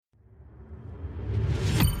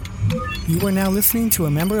You are now listening to a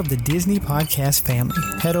member of the Disney Podcast family.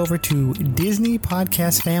 Head over to Disney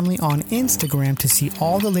Podcast Family on Instagram to see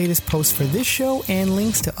all the latest posts for this show and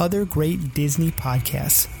links to other great Disney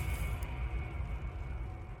podcasts.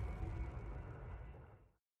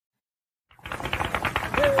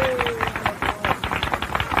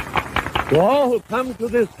 To all who come to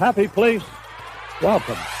this happy place,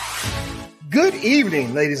 welcome. Good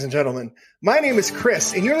evening, ladies and gentlemen. My name is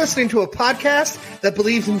Chris, and you're listening to a podcast that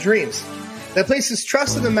believes in dreams, that places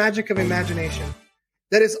trust in the magic of imagination,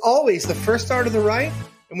 that is always the first star to the right,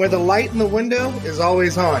 and where the light in the window is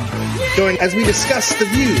always on. Join as we discuss the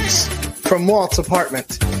views from Walt's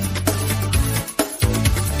apartment.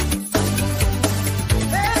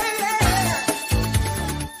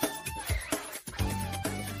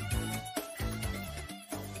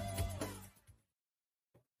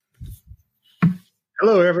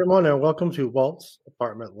 Hello, everyone, and welcome to Walt's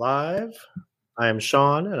Apartment Live. I am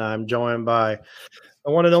Sean, and I'm joined by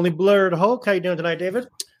the one and only Blurred Hulk. How you doing tonight, David?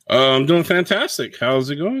 I'm doing fantastic. How's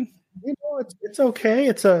it going? You know, it's okay.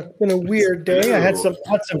 It's been a weird day. I had some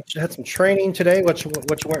training today, which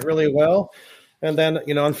went really well, and then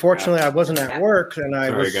unfortunately, I wasn't at work, and I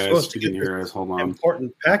was supposed to get this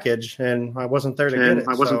important package, and I wasn't there to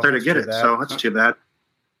get it. So that's too bad.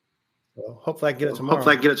 Well, hopefully, I get it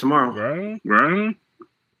tomorrow. Right.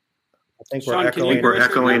 I think we're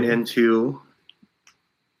echoing into.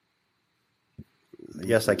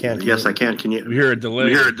 Yes, I can. Can you hear a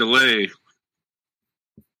delay?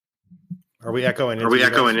 Are we echoing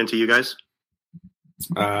into you guys?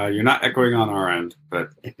 You're not echoing on our end,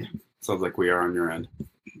 but it sounds like we are on your end.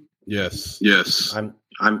 Yes. I'm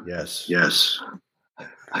yes.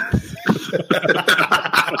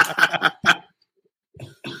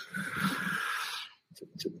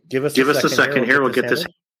 Give us a second here. We'll get this.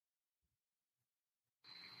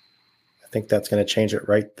 I think that's going to change it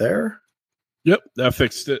right there. Yep, that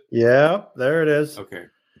fixed it. Yeah, there it is. Okay.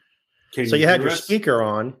 So you had your speaker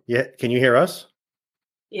on. Yeah, can you hear us?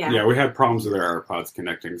 Yeah, we had problems with our AirPods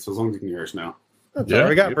connecting, so as long as you can hear us now. Yeah,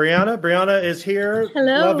 we got Brianna. Brianna is here.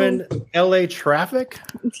 Hello. Loving LA traffic.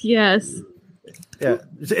 Yes. Yeah,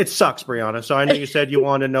 it sucks, Brianna. So I know you said you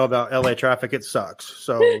wanted to know about LA traffic. It sucks.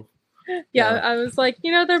 So. Yeah, I was like,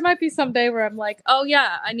 there might be some day where I'm like, oh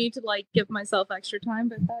yeah, I need to give myself extra time,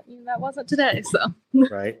 but that wasn't today. So.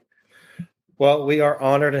 Right. Well, we are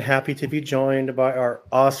honored and happy to be joined by our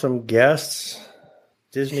awesome guests,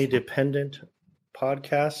 Disney Dependent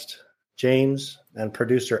Podcast, James, and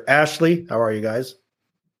producer Ashley. How are you guys?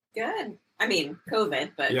 Good. I mean,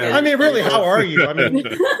 COVID, but yeah. Good. I mean, really, how are you? I mean,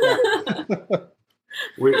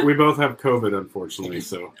 we both have COVID, unfortunately.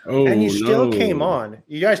 So, and you still came on.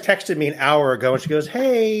 You guys texted me an hour ago, and she goes,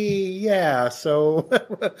 "Hey, yeah, so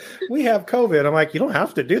we have COVID." I'm like, "You don't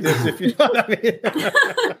have to do this if you don't." I mean,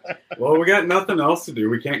 well, we got nothing else to do.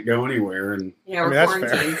 We can't go anywhere, and we're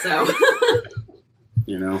quarantined, so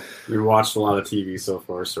we watched a lot of TV so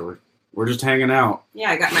far, so we're just hanging out.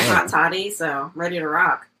 Yeah, I got my hot toddy, so I'm ready to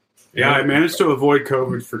rock. Yeah, I managed to avoid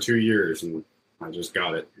COVID for 2 years, and I just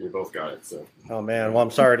got it. We both got it. So. Oh man, well I'm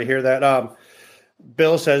sorry to hear that.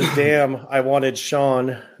 Bill says, "Damn, I wanted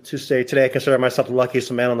Sean to say today. I consider myself the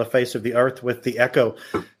luckiest man on the face of the earth with the echo."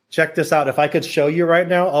 Check this out. If I could show you right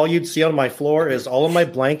now, all you'd see on my floor is all of my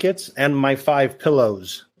blankets and my 5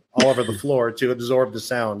 pillows all over the floor to absorb the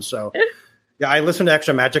sound. So, yeah, I listened to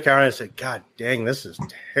Extra Magic Hour and I said, "God dang, this is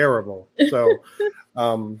terrible." So,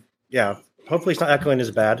 yeah, hopefully it's not echoing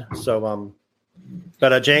as bad. So,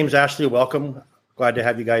 but James, Ashley, welcome. Glad to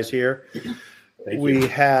have you guys here. We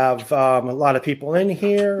have a lot of people in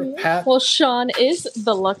here. Pat. Well, Sean is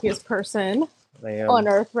the luckiest person on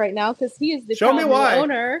earth right now because he is the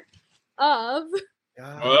owner of.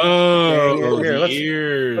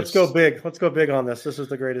 Let's go big. Let's go big on this. This is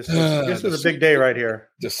the greatest. This is a big day right here.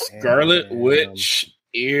 The Scarlet Witch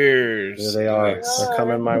ears. There they are. They're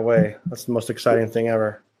coming my way. That's the most exciting thing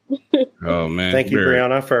ever. Oh man! Thank you,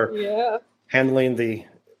 Brianna, for handling the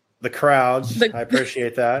crowds. I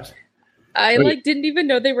appreciate that. I didn't even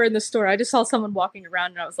know they were in the store. I just saw someone walking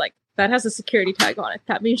around and I was like, that has a security tag on it.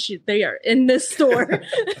 That means they are in this store.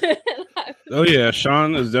 Oh yeah,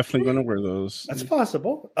 Sean is definitely going to wear those. That's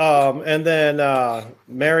possible. And then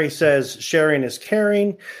Mary says sharing is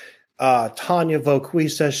caring. Tanya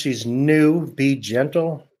Vauquis says she's new. Be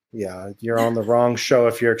gentle. Yeah, you're on the wrong show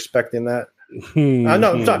if you're expecting that.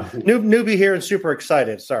 No, I'm sorry. Newbie here and super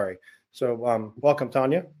excited. Sorry. So welcome,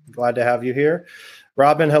 Tanya. Glad to have you here.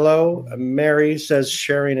 Robin, hello. Mary says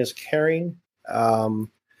sharing is caring.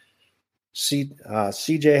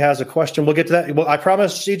 CJ has a question. We'll get to that. Well, I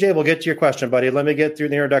promise, CJ, we'll get to your question, buddy. Let me get through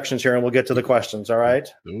the introductions here, and we'll get to the questions. All right.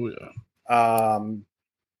 Oh yeah.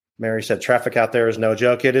 Mary said traffic out there is no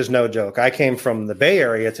joke. It is no joke. I came from the Bay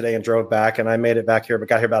Area today and drove back, and I made it back here, but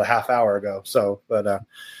got here about a half hour ago. So, but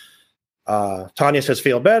Tanya says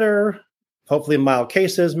feel better. Hopefully mild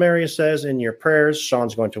cases. Mary says in your prayers.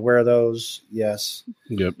 Sean's going to wear those. Yes.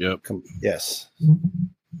 Yep. Yes.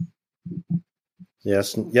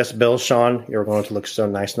 Yes, Bill. Sean, you're going to look so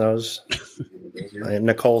nice in those. And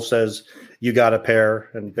Nicole says you got a pair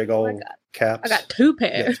and big old caps. I got 2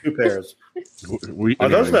 pairs. Yeah, 2 pairs. Are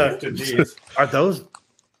those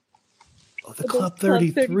the Club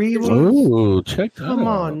 33 ones? Oh, check that Come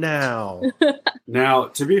out. on now. Now,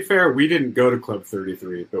 to be fair, we didn't go to Club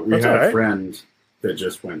 33, but we That's had all right. a friend that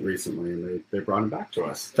just went recently, and they brought him back to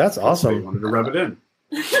us. That's awesome. They wanted to rub it in.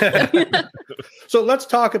 So let's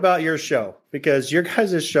talk about your show, because your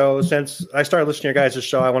guys' show, since I started listening to your guys'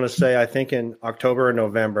 show, I want to say, I think in October or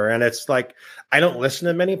November. And it's like, I don't listen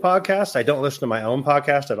to many podcasts. I don't listen to my own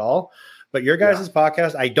podcast at all. But your guys'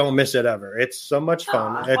 podcast, I don't miss it ever. It's so much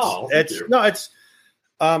fun. You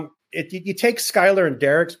take Skylar and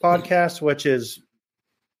Derek's podcast, which is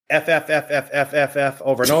FFFFFFF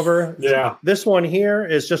over and over. Yeah. This one here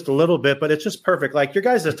is just a little bit, but it's just perfect. Like your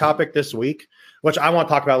guys' topic this week, which I want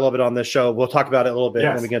to talk about a little bit on this show. We'll talk about it a little bit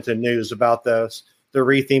when we get to news about the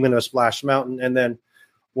retheming of Splash Mountain, and then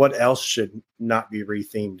what else should not be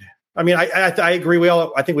rethemed. I mean, I agree.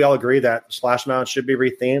 I think we all agree that Splash Mountain should be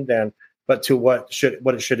rethemed, but to what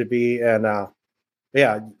it should be, and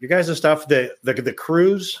yeah, you guys' stuff, the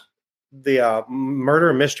cruise, the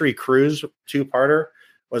murder mystery cruise 2-parter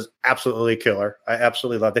was absolutely killer. I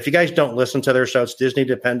absolutely loved it. If you guys don't listen to their show, it's Disney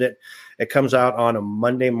Dependent. It comes out on a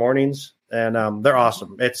Monday mornings, and they're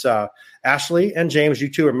awesome. It's Ashley and James. You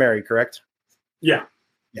two are married, correct? Yeah.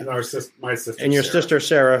 And my sister. And your Sarah. sister,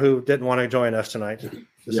 Sarah, who didn't want to join us tonight.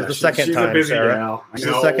 This is the second she's time, a busy Sarah. gal. This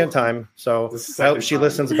is the second time. So I hope she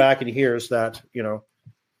listens back and hears that,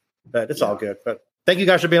 that it's all good. But thank you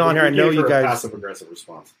guys for being on here. I know you guys. Passive aggressive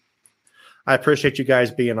response. I appreciate you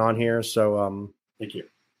guys being on here. So thank you.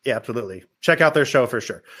 Yeah, absolutely. Check out their show for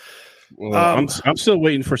sure. Well, I'm still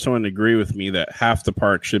waiting for someone to agree with me that half the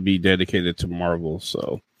park should be dedicated to Marvel.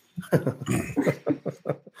 So, half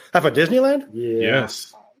of Disneyland? Yeah.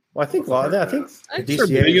 Yes. Well, I think It's their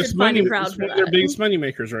biggest money. It's one of their biggest money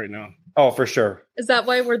makers right now. Oh, for sure. Is that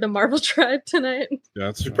why we're the Marvel Tribe tonight?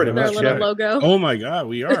 That's pretty Their much little yeah. logo. Oh my God,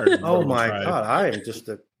 we are. Oh my God, I am just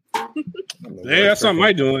a. Hey, that's not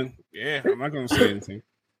my doing. Yeah, I'm not going to say anything.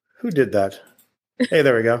 Who did that? Hey,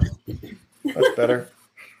 there we go. That's better.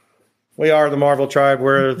 We are the Marvel Tribe.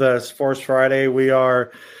 We're the Force Friday. We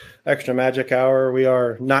are Extra Magic Hour. We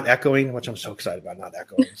are not echoing, which I'm so excited about not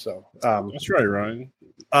echoing. So that's right, Ryan.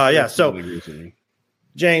 Yeah. So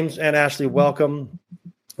James and Ashley, welcome.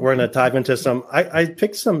 We're going to dive into some. I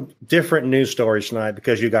picked some different news stories tonight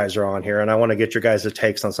because you guys are on here, and I want to get your guys'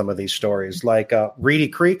 takes on some of these stories. Like Reedy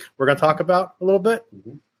Creek, we're going to talk about a little bit.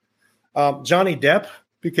 Johnny Depp,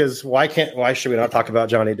 because why should we not talk about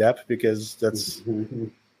Johnny Depp? Because that's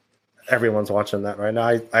everyone's watching that right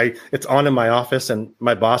now. It's on in my office, and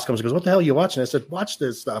my boss comes and goes, "What the hell are you watching?" I said, "Watch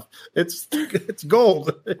this stuff. It's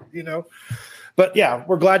gold," But yeah,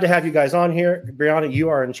 we're glad to have you guys on here. Brianna, you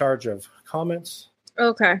are in charge of comments.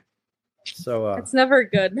 Okay. So it's never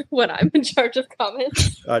good when I'm in charge of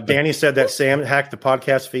comments. Danny said that Sam hacked the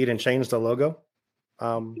podcast feed and changed the logo.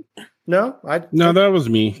 No, that was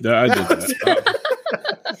me. I did that.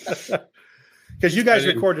 Because you guys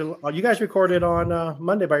recorded on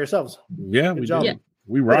Monday by yourselves. Yeah, we did. Yeah.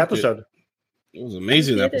 We rocked episode. It was an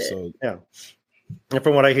amazing episode. Yeah. And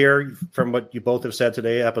from what I hear, from what you both have said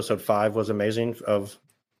today, episode 5 was amazing. Of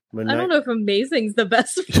Midnight. I don't know if amazing's the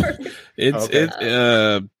best word. It's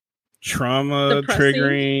trauma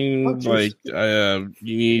triggering. Like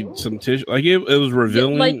you need some tissue. Like it was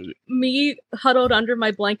revealing. Like me huddled under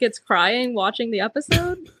my blankets crying watching the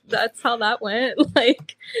episode. That's how that went.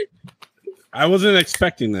 Like I wasn't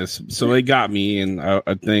expecting this, so it got me. And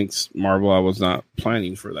I think Marvel, I was not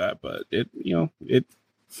planning for that, but it.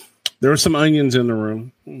 There were some onions in the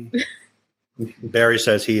room. Barry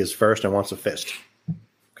says he is first and wants a fist.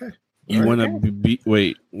 Okay. You want to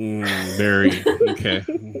Barry.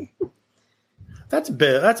 Okay.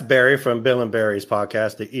 That's Barry from Bill and Barry's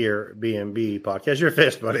podcast, the Ear B&B podcast. Your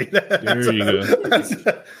fist, buddy. There you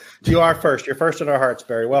go. You are first. You're first in our hearts,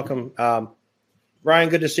 Barry. Welcome. Ryan,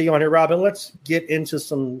 good to see you on here. Robin, let's get into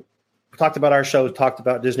some. We talked about our show, talked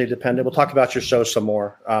about Disney Dependent. We'll talk about your show some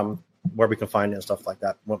more, where we can find it and stuff like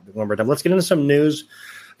that when we're done. Let's get into some news.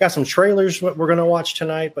 Got some trailers what we're going to watch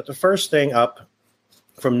tonight. But the first thing up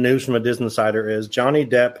from news from a Disney Insider is Johnny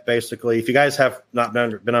Depp. Basically, if you guys have not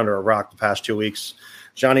been under a rock the past 2 weeks,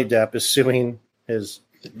 Johnny Depp is suing his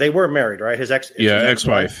they were married, right? His ex-wife.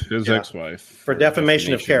 His Yeah. ex-wife. For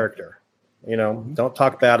defamation of character. You know, Mm-hmm. don't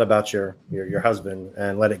talk bad about your husband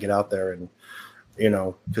and let it get out there. And, you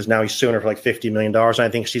know, because now he's suing her for like $50 million. And I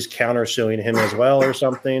think she's countersuing him as well or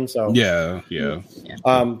something. So, Yeah.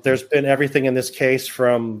 there's been everything in this case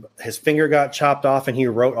from his finger got chopped off and he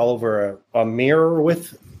wrote all over a mirror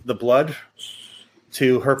with the blood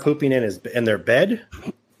to her pooping in their bed,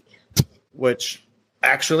 which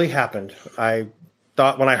actually happened. I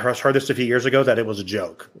thought when I heard this a few years ago that it was a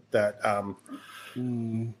joke. That,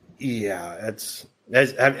 yeah, it's.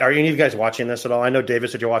 Are any of you guys watching this at all? I know David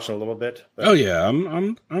said you're watching a little bit. But. Oh yeah,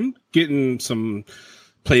 I'm getting some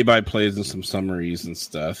play-by-plays and some summaries and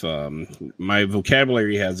stuff. My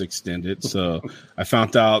vocabulary has extended, so I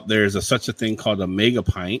found out there's such a thing called a mega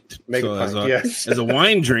pint. Yes. As a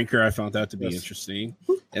wine drinker, I found that to be interesting.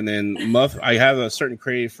 And then I have a certain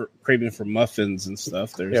craving for muffins and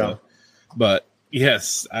stuff. But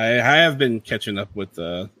yes, I have been catching up with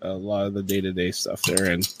a lot of the day-to-day stuff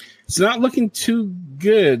there, and it's not looking too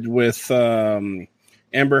good with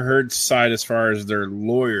Amber Heard's side as far as their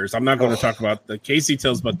lawyers. I'm not going to talk about the case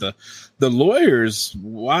details, but the lawyers,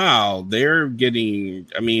 wow, they're getting.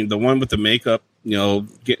 I mean, the one with the makeup,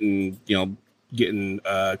 getting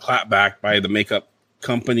clapped back by the makeup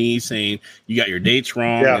company saying you got your dates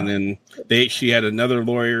wrong, and then she had another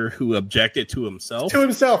lawyer who objected to himself. Asking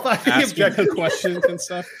the questions and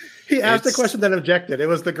stuff. He asked a question that objected. It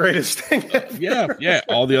was the greatest thing ever. Yeah.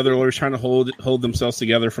 All the other lawyers trying to hold themselves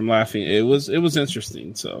together from laughing. It was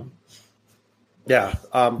interesting. So, yeah,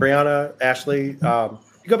 Brianna, Ashley, you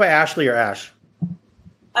go by Ashley or Ash?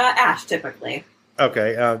 Ash, typically.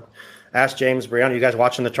 Okay, Ash, James, Brianna, you guys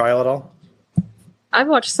watching the trial at all? I've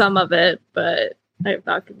watched some of it, but I have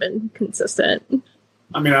not been consistent.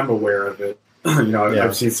 I mean, I'm aware of it.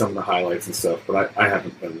 I've seen some of the highlights and stuff, but I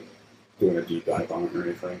haven't been doing a deep dive on it or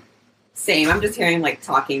anything. Same. I'm just hearing like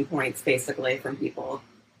talking points basically from people.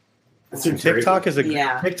 TikTok is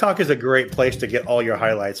a great place to get all your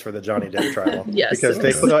highlights for the Johnny Depp trial. Yes, because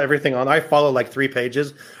they put everything on. I follow like 3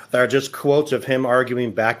 pages that are just quotes of him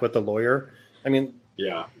arguing back with the lawyer. I mean,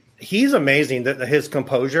 he's amazing. That his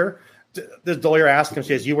composure. The lawyer asks him,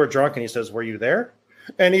 says, "You were drunk," and he says, "Were you there?"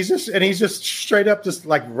 And he's just straight up, just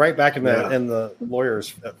like right back in the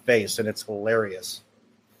lawyer's face, and it's hilarious.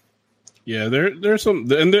 Yeah, there's a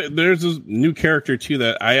new character too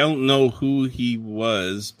that I don't know who he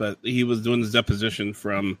was, but he was doing his deposition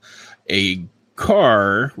from a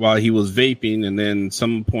car while he was vaping, and then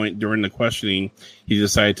some point during the questioning, he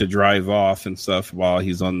decided to drive off and stuff while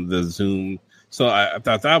he's on the Zoom. So I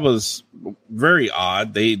thought that was very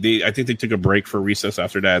odd. I think they took a break for recess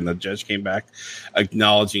after that, and the judge came back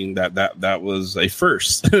acknowledging that was a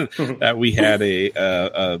first that we had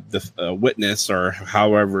a witness, or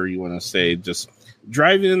however you want to say, just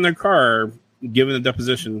driving in their car, giving a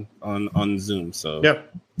deposition on Zoom. So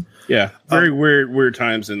very weird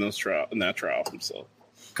times in that trial. So,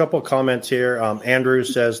 a couple comments here. Andrew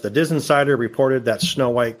says the Disney Insider reported that Snow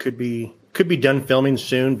White could be done filming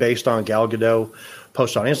soon based on Gal Gadot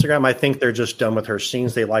post on Instagram. I think they're just done with her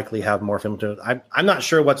scenes. They likely have more film to do. I'm not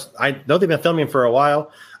sure I know they've been filming for a while.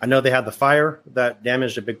 I know they had the fire that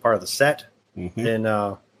damaged a big part of the set. Mm-hmm. And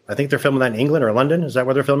I think they're filming that in England or London. Is that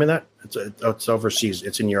where they're filming that? It's overseas.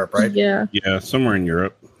 It's in Europe, right? Yeah, somewhere in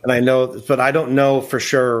Europe. And I know, but I don't know for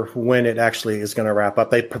sure when it actually is going to wrap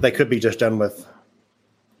up. They could be just done with,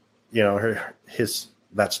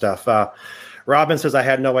 that stuff. Robin says, I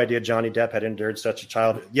had no idea Johnny Depp had endured such a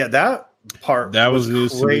childhood. Yeah, that part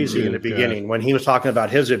was crazy in the beginning when he was talking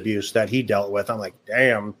about his abuse that he dealt with. I'm like,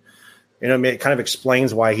 damn. It kind of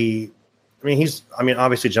explains why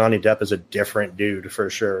obviously Johnny Depp is a different dude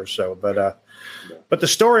for sure. So, but the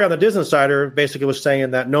story on the Disney Insider basically was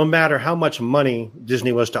saying that no matter how much money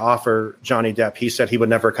Disney was to offer Johnny Depp, he said he would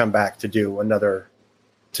never come back to do another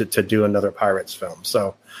Pirates film.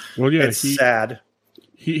 So it's sad.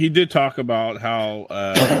 He did talk about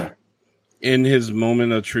how in his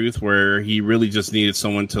moment of truth where he really just needed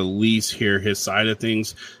someone to at least hear his side of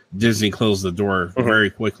things, Disney closed the door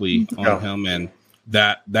very quickly on him, and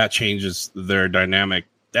that changes their dynamic.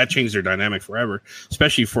 That changed their dynamic forever,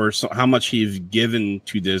 especially for how much he's given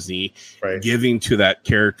to Disney, giving to that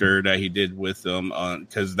character that he did with them,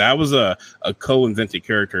 because that was a co-invented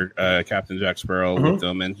character, Captain Jack Sparrow with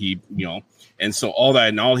them, and he, and so all that,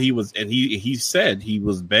 and all he was, and he said he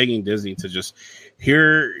was begging Disney to just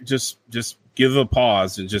give a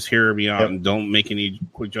pause and just hear me out and don't make any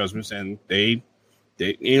quick judgments. And they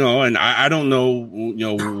and I don't know,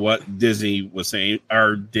 what Disney was saying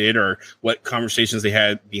or did, or what conversations they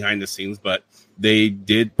had behind the scenes, but they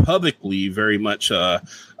did publicly very much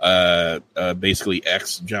basically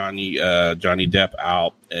X Johnny Depp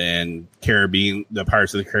out, and the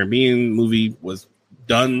Pirates of the Caribbean movie was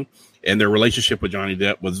done, and their relationship with Johnny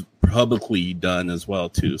Depp was publicly done as well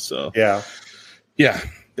too. So yeah,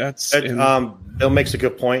 that's Bill makes a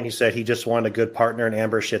good point. He said he just wanted a good partner, and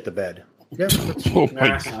Amber shit the bed. Yeah,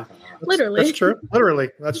 literally, that's true. Literally,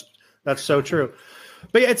 that's so true.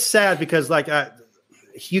 But it's sad because like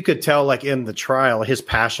you could tell like in the trial his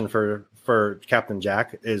passion for Captain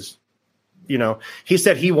Jack is, he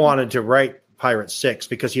said he wanted to write Pirate 6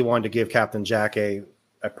 because he wanted to give Captain Jack a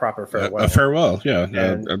proper farewell. A farewell, yeah.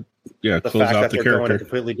 And the fact that they're going a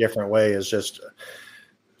completely different way is just.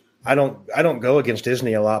 I don't go against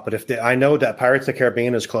Disney a lot, but I know that Pirates of the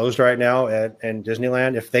Caribbean is closed right now in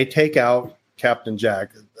Disneyland. If they take out Captain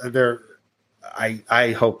Jack,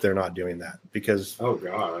 I hope they're not doing that because oh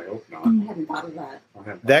god, I hope not. I haven't thought of that.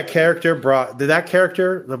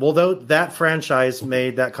 That franchise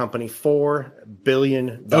made that company $4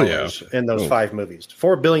 billion in those 5 movies.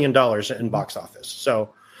 $4 billion in box office.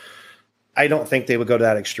 So I don't think they would go to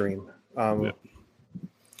that extreme.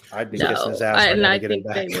 I'd be kissing his ass. I think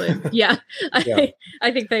they would. Yeah, I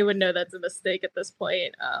think they would know that's a mistake at this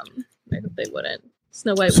point. I hope they wouldn't.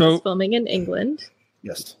 Snow White was filming in England.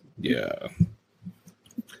 Yes. Yeah.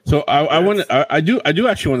 So I do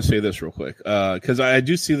actually want to say this real quick because I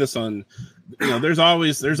do see this on. There's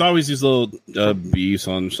always these little beefs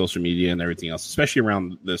on social media and everything else, especially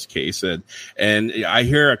around this case. And I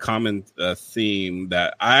hear a common theme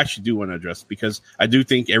that I actually do want to address because I do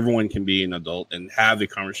think everyone can be an adult and have a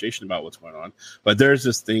conversation about what's going on. But there's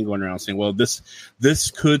this thing going around saying, well, this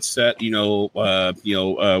could set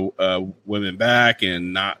women back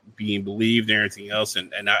and not being believed and everything else.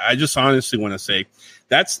 And I just honestly want to say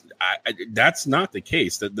that's not the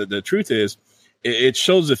case. The truth is. It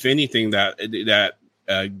shows, if anything, that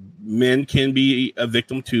men can be a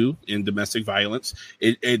victim too in domestic violence.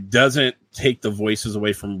 It doesn't take the voices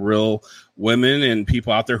away from real women and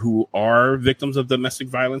people out there who are victims of domestic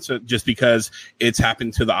violence just because it's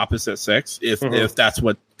happened to the opposite sex. If that's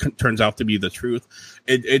what turns out to be the truth,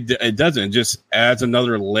 it doesn't. It just adds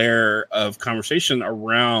another layer of conversation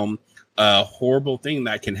around a horrible thing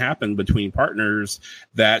that can happen between partners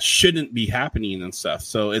that shouldn't be happening and stuff.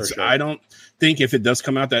 So I don't think if it does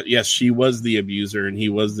come out that yes, she was the abuser and he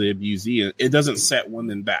was the abusee, it doesn't set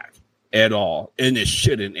women back at all, and it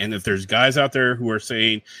shouldn't. And if there's guys out there who are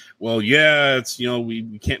saying, well, yeah, it's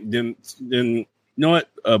we can't then you know what,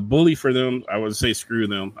 bully for them, I would say screw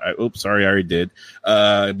them. I already did,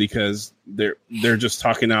 because they're just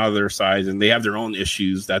talking out of their sides and they have their own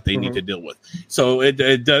issues that they need to deal with. So it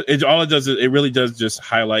really does just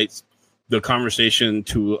highlights the conversation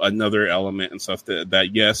to another element and stuff that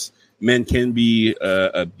yes, men can be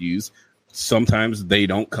abused. Sometimes they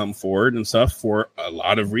don't come forward and stuff for a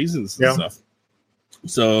lot of reasons and stuff.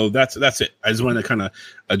 So that's it. I just want to kind of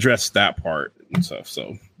address that part and stuff.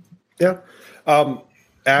 So yeah.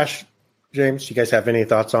 Ash, James, you guys have any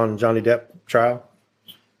thoughts on Johnny Depp trial?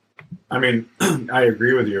 I mean, I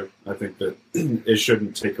agree with you. I think that it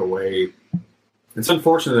shouldn't take away. It's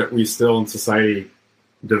unfortunate that we still in society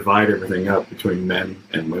divide everything up between men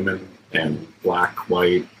and women and black,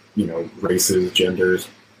 white, races, genders.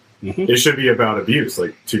 It should be about abuse,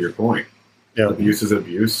 like to your point. Yeah. Abuse is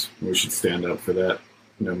abuse. We should stand up for that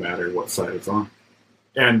no matter what side it's on.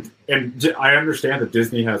 And I understand that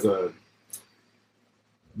Disney has a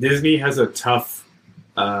tough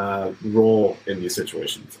role in these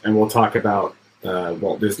situations. And we'll talk about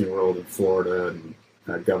Walt Disney World in Florida and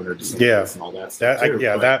Governor DeSantis and all that stuff.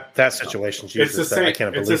 That situation's usually it's the same. I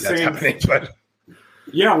can't believe that's happening. But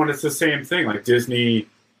yeah, when it's the same thing, like Disney,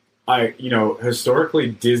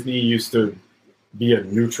 historically Disney used to be a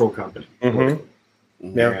neutral company.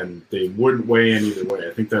 And they wouldn't weigh in either way.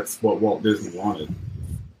 I think that's what Walt Disney wanted.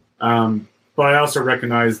 But I also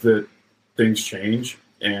recognize that things change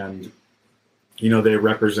and, they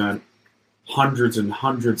represent hundreds and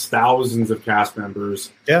hundreds, thousands of cast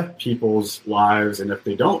members, people's lives. And if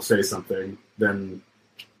they don't say something, then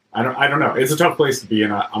I don't know. It's a tough place to be.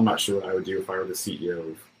 And I'm not sure what I would do if I were the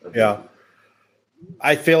CEO of Disney.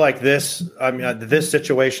 I feel like this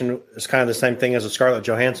situation is kind of the same thing as a Scarlett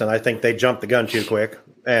Johansson. I think they jumped the gun too quick,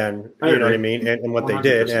 and you know what I mean, and what 100%. They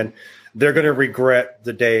did, and they're going to regret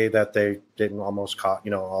the day that they didn't almost caught,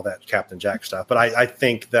 all that Captain Jack stuff. But I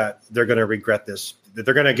think that they're going to regret this. That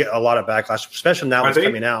they're going to get a lot of backlash, especially now it's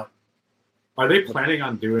coming out. Are they planning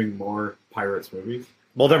on doing more Pirates movies?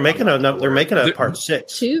 Well, they're making a part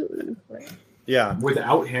 6. 2. Yeah,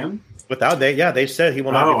 without him. They said he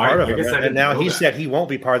will not be part of it, and now he that. said he won't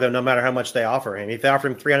be part of them no matter how much they offer him. If they offer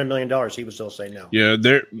him $300 million, he would still say no. Yeah,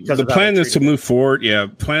 the plan is to move forward. Yeah,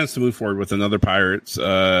 plans to move forward with another Pirates,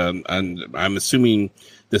 and I'm assuming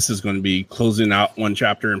this is going to be closing out one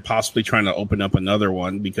chapter and possibly trying to open up another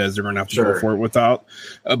one because they're going to have to go forward without.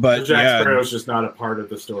 But Jack Sparrow's just not a part of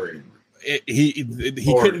the story anymore. He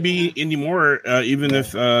couldn't be anymore, even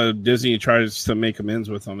if Disney tries to make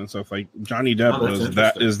amends with him and stuff. Like Johnny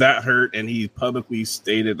Depp is that hurt, and he publicly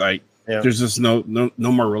stated there's just no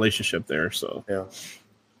more relationship there. So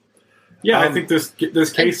I think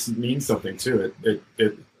this case means something too.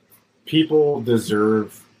 It people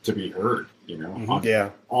deserve to be heard,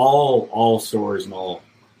 on all stories and all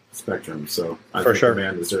spectrums. So I think the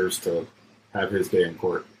man deserves to have his day in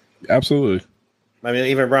court. Absolutely. I mean,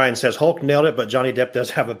 even Ryan says Hulk nailed it, but Johnny Depp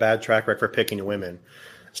does have a bad track record for picking women.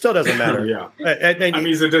 Still doesn't matter. I mean,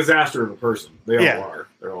 he's a disaster of a person. They all are.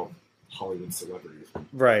 They're all Hollywood celebrities.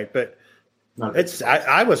 Right, but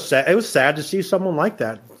I was sad. It was sad to see someone like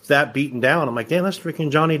that beaten down. I'm like, damn, that's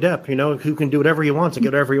freaking Johnny Depp. Who can do whatever he wants and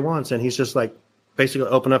get whatever he wants, and he's just like basically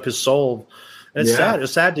open up his soul. And it's sad.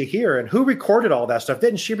 It's sad to hear. And who recorded all that stuff?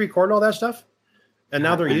 Didn't she record all that stuff? And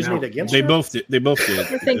now they're using it against her? They both did.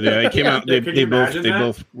 It came out. They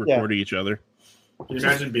both recorded each other. Can you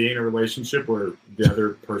imagine being in a relationship where the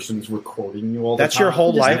other person's recording you all the time? That's your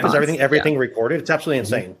whole life? Is everything recorded? It's absolutely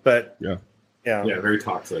insane. But yeah, very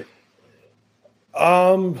toxic.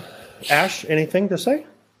 Ash, anything to say?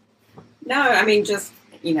 No, I mean, just,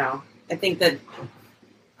 I think that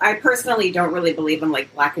I personally don't really believe in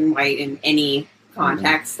like black and white in any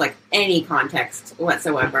context, like any context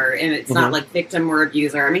whatsoever. And it's not like victim or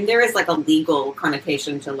abuser. I mean, there is like a legal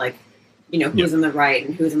connotation to like, who's in the right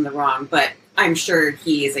and who's in the wrong, but I'm sure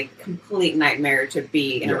he is a complete nightmare to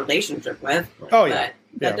be in a relationship with. Oh, yeah.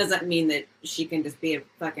 But that doesn't mean that she can just be a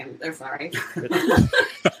fucking, a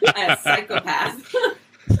psychopath.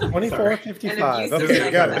 2455. Okay,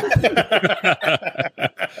 you got it.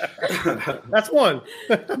 That's one.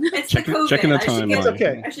 It's the COVID. Checking the timeline. It's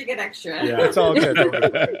okay. I should get extra. Yeah, it's all good.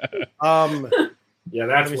 Yeah,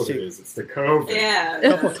 that's what it is. It's the COVID. Yeah.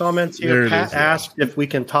 A couple comments here. Pat asked if we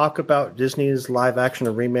can talk about Disney's live action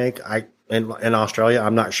remake. In Australia,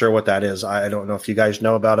 I'm not sure what that is. I don't know if you guys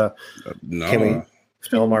know about no. Can we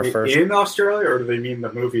film our first in Australia, or do they mean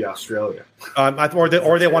the movie Australia? Or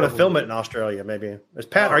they want to film it in Australia. Maybe.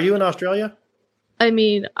 Pat, are you in Australia? I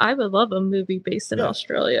mean, I would love a movie based in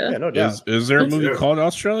Australia. Yeah, no doubt. Is there a movie called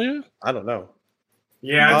Australia? I don't know.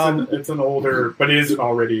 Yeah, it's an older, but it isn't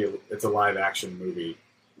already. It's a live action movie.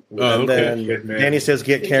 And then Danny says,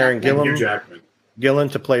 "Get Karen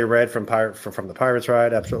Gillan to play Red from the Pirates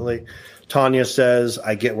Ride." Absolutely. Tanya says,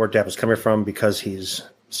 "I get where Depp is coming from because he's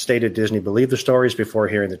stated Disney believed the stories before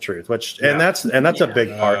hearing the truth." And that's a big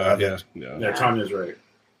part of it. Yeah, Tanya's right.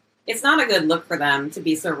 It's not a good look for them to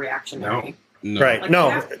be so reactionary. No. Right. Like,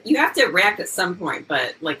 you have to react at some point,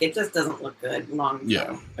 but like it just doesn't look good long term.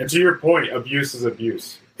 Yeah. And to your point, abuse is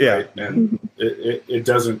abuse. Yeah. Right? And it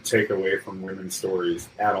doesn't take away from women's stories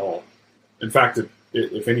at all. In fact,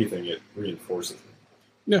 if anything, it reinforces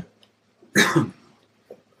them. Yeah.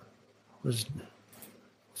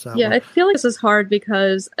 I feel like this is hard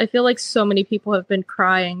because I feel like so many people have been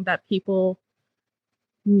crying that people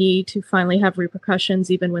need to finally have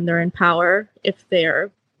repercussions even when they're in power if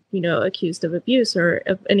they're, accused of abuse or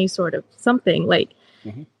of any sort of something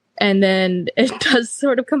and then it does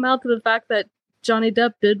sort of come out to the fact that Johnny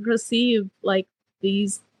Depp did receive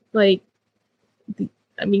these people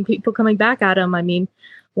coming back at him. I mean,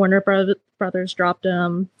 Warner Brothers dropped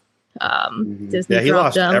him. Disney he dropped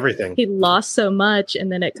lost him. everything. He lost so much,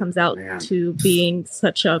 and then it comes out to being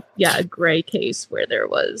such a gray case where there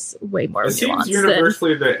was way more nuance. It seems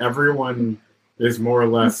universally that everyone is more or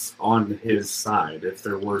less on his side if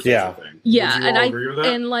there were such a thing. Yeah, and I agree with that?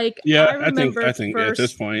 I think at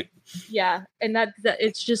this point. Yeah, and that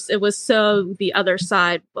it's just it was so the other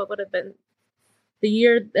side. What would have been the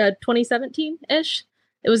year 2017-ish?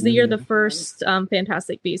 It was the year the first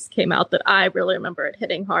Fantastic Beasts came out that I really remember it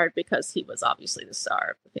hitting hard because he was obviously the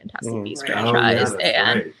star of the Fantastic Beasts franchise,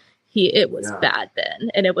 and it was bad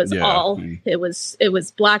then, and it was it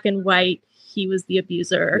was black and white. He was the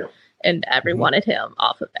abuser, and everyone wanted him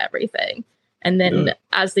off of everything. And then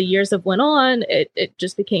as the years have went on, it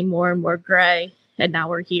just became more and more gray, and now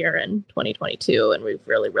we're here in 2022, and we've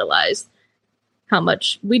really realized how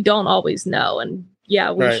much we don't always know, and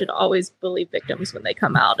we should always believe victims when they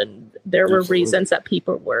come out. And there were reasons that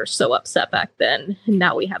people were so upset back then. And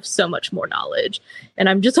now we have so much more knowledge. And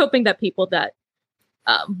I'm just hoping that people that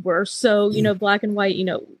were so, black and white,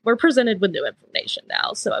 were presented with new information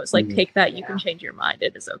now. So I was like, take that. You can change your mind.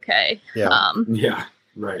 It is okay. Yeah. Yeah.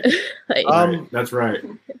 Right. Like, That's right.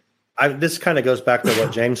 This kind of goes back to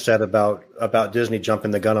what James said about Disney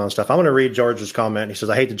jumping the gun on stuff. I'm going to read George's comment. He says,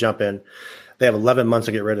 I hate to jump in. They have 11 months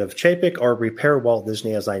to get rid of Chapek or repair Walt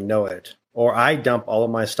Disney as I know it. Or I dump all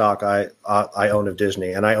of my stock I own of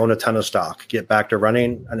Disney, and I own a ton of stock. Get back to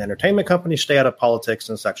running an entertainment company, stay out of politics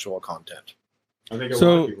and sexual content. I think a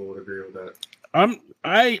lot of people would agree with that.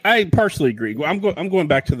 I partially agree. I'm going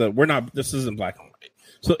back to this isn't black and white.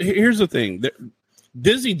 So here's the thing.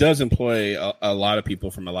 Disney does employ a lot of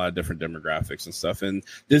people from a lot of different demographics and stuff. And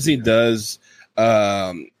Disney does,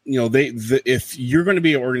 if you're going to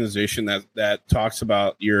be an organization that talks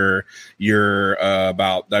about your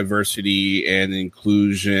about diversity and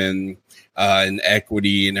inclusion and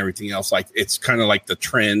equity and everything else, like it's kind of like the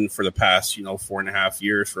trend for the past 4.5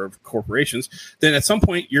 years for corporations, then at some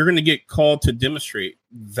point you're going to get called to demonstrate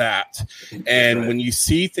that. And when you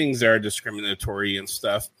see things that are discriminatory and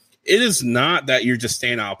stuff, it is not that you're just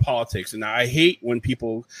staying out of politics. And I hate when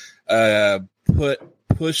people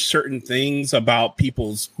push certain things about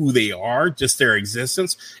people's who they are, just their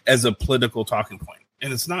existence, as a political talking point.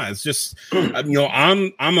 And it's not. It's just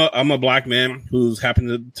I'm a black man who's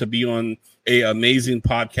happened to be on a amazing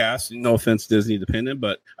podcast. No offense, Disney dependent,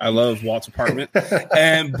 but I love Walt's apartment.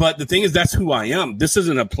 But the thing is, that's who I am. This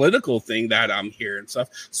isn't a political thing that I'm here and stuff.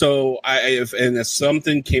 So if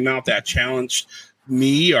something came out that challenged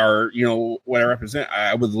me or what I represent,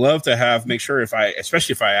 I would love to make sure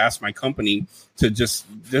especially if I ask my company to just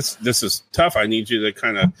this is tough, I need you to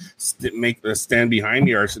kind of make the stand behind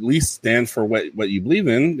me, or at least stand for what you believe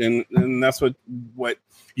in, and that's what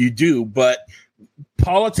you do. But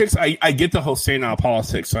politics, I get the whole staying out of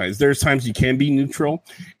politics size. There's times you can be neutral,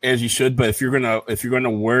 as you should, but if you're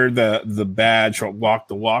gonna wear the badge or walk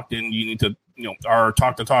the walk, then you need to or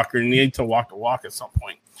talk the talk, or you need to walk the walk at some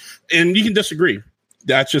point. And you can disagree.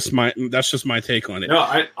 That's just my take on it. No,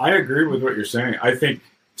 I agree with what you're saying. I think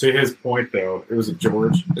to his point, though, it was a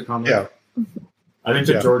George the comment. Yeah. I think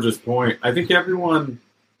to George's point, I think everyone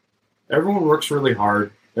works really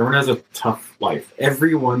hard. Everyone has a tough life.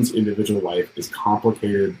 Everyone's individual life is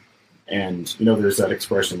complicated, and there's that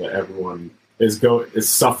expression that everyone is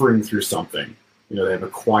suffering through something. They have a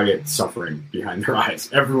quiet suffering behind their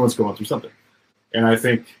eyes. Everyone's going through something, and I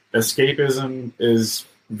think escapism is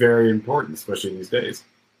very important, especially these days.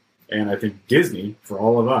 And I think Disney, for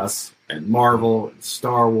all of us, and Marvel, and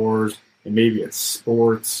Star Wars, and maybe it's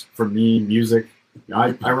sports, for me, music.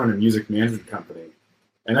 I run a music management company,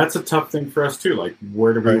 and that's a tough thing for us too. Like,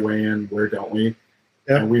 where do we weigh in? Where don't we?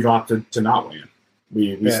 Yeah. And we've opted to not weigh in.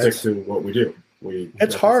 We stick to what we do.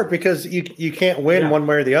 It's hard because you can't win one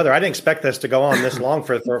way or the other. I didn't expect this to go on this long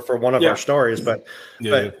for one of our stories, but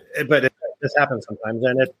this happens sometimes,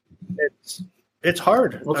 and it's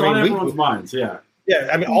hard. Well, it's on everyone's minds, yeah. Yeah,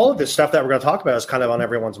 I mean, all of this stuff that we're going to talk about is kind of on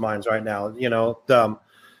everyone's minds right now, and it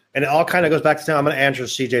all kind of goes back to, I'm going to answer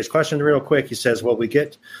CJ's question real quick. He says, well, we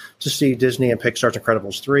get to see Disney and Pixar's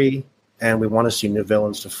Incredibles 3, and we want to see new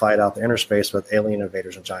villains to fight out the inner space with alien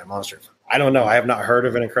invaders and giant monsters. I don't know. I have not heard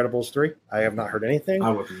of an Incredibles 3. I have not heard anything. I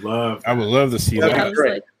would love to see that. That'd be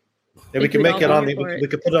great. And we can make it on we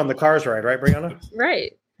could put it on the Cars ride, right, Brianna?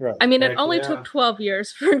 Right. I mean, it only took 12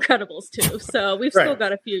 years for Incredibles 2, so we've still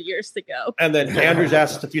got a few years to go. And then Andrew's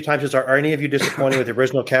asked us a few times, are any of you disappointed with the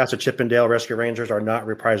original cast of Chip and Dale Rescue Rangers are not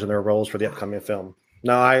reprising their roles for the upcoming film?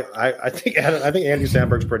 No, I think Andy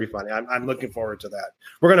Samberg's pretty funny. I'm looking forward to that.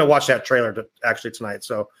 We're going to watch that trailer actually tonight,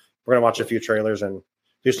 so we're going to watch a few trailers and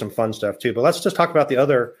do some fun stuff too. But let's just talk about the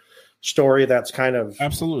other story that's kind of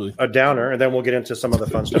absolutely a downer, and then we'll get into some of the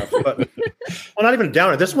fun stuff. But well, not even a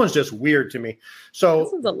downer. This one's just weird to me. So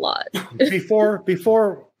this is a lot.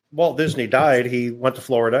 before Walt Disney died, he went to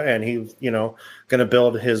Florida, and he going to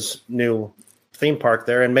build his new theme park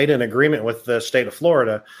there, and made an agreement with the state of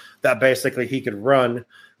Florida that basically he could run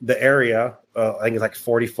the area. I think it's like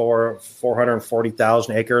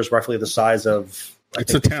 440,000 acres, roughly the size of.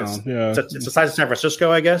 It's a town. It's the size of San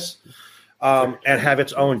Francisco, I guess. And have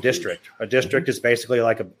its own district. A district is basically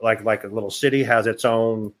like a little city, has its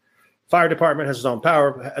own fire department, has its own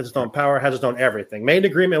power, has its own everything. Made an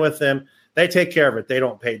agreement with them. They take care of it. They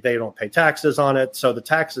don't pay taxes on it. So the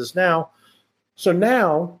taxes now,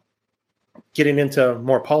 getting into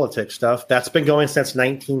more politics stuff, that's been going since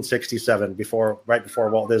 1967, right before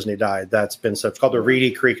Walt Disney died. It's called the Reedy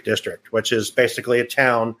Creek District, which is basically a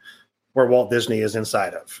town where Walt Disney is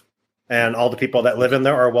inside of. And all the people that live in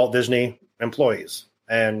there are Walt Disney employees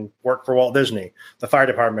and work for Walt Disney. The fire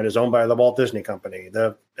department is owned by the Walt Disney Company.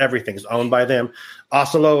 Everything's owned by them.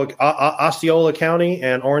 Osceola County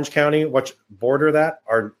and Orange County, which border that,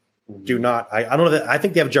 are do not. I don't know that. I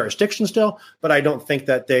think they have jurisdiction still, but I don't think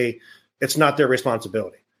that it's not their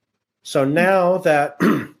responsibility. So now that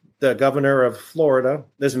the governor of Florida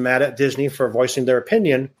is mad at Disney for voicing their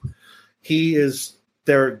opinion,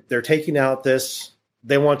 they're taking out this.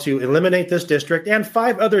 They want to eliminate this district and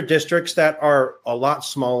 5 other districts that are a lot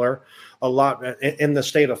smaller, a lot in the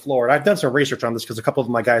state of Florida. I've done some research on this because a couple of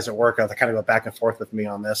my guys at work, they kind of go back and forth with me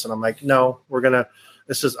on this. And I'm like, no, I'm going to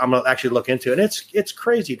actually look into it. And it's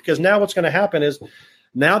crazy because now what's going to happen is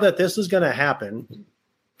now that this is going to happen,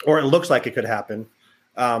 or it looks like it could happen,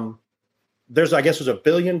 there's a $1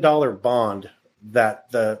 billion bond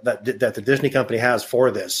that the Disney company has for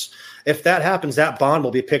this. If that happens, that bond will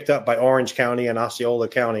be picked up by Orange County and Osceola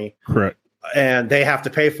County. Correct. And they have to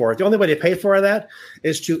pay for it. The only way to pay for that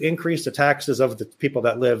is to increase the taxes of the people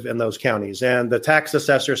that live in those counties. And the tax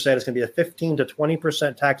assessor said it's going to be a 15 to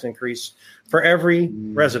 20% tax increase for every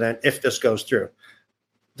resident if this goes through.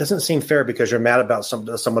 Doesn't seem fair because you're mad about someone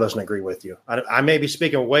doesn't agree with you. I may be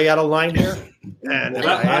speaking way out of line here. And that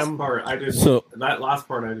last part I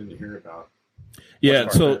didn't hear about. Yeah,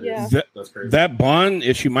 so That's crazy. That bond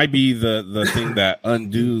issue might be the thing that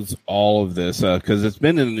undoes all of this because it's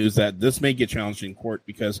been in the news that this may get challenged in court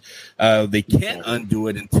because they can't undo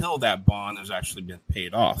it until that bond has actually been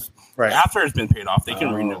paid off. Right. After it's been paid off, they can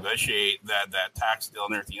renegotiate that tax deal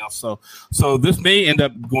and everything else. So this may end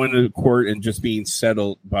up going to court and just being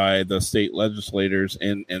settled by the state legislators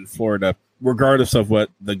in Florida, regardless of what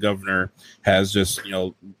the governor has just,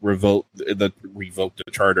 revoked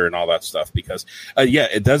the charter and all that stuff, because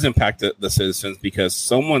it does impact the citizens because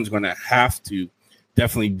someone's going to have to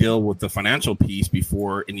definitely deal with the financial piece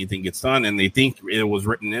before anything gets done. And they think it was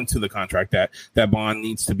written into the contract that bond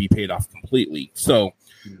needs to be paid off completely. So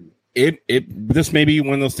this may be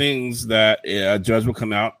one of those things that a judge will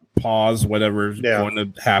come out, pause whatever's going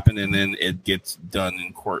to happen, and then it gets done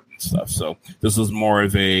in court and stuff. So this is more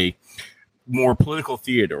of a more political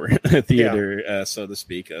theater, so to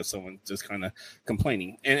speak. Someone just kind of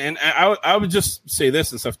complaining, and I would just say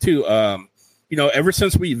this and stuff too. Ever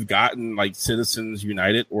since we've gotten like Citizens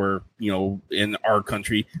United, or in our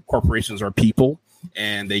country, corporations are people,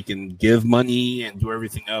 and they can give money and do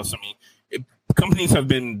everything else. I mean, companies have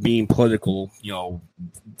been being political,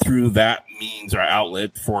 through that means or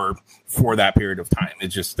outlet for that period of time.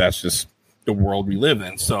 That's just the world we live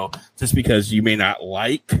in. So just because you may not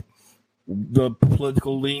like the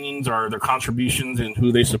political leanings or their contributions and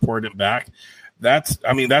who they support and back, that's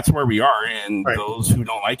where we are. And those who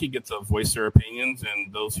don't like it get to voice their opinions,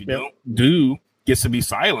 and those who don't gets to be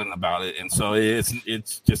silent about it. And so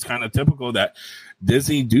it's just kind of typical that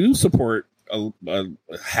Disney do support,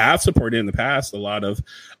 have supported in the past a lot of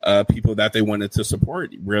people that they wanted to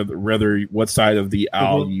support, whether what side of the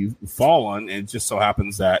aisle you fall on. And it just so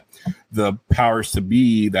happens that the powers to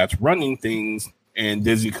be that's running things and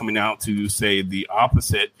Disney coming out to say the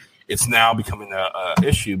opposite, it's now becoming a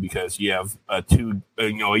issue because you have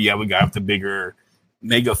you have a guy with the bigger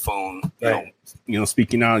megaphone,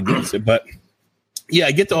 speaking out against it. But yeah,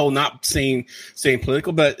 I get the whole not saying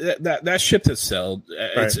political, but that ship has sailed.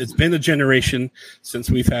 It's been a generation since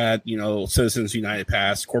we've had, Citizens United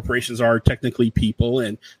pass. Corporations are technically people,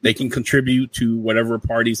 and they can contribute to whatever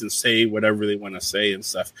parties and say whatever they want to say and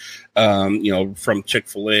stuff. From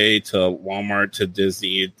Chick-fil-A to Walmart to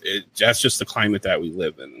Disney, that's just the climate that we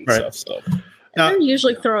live in and stuff. So. They're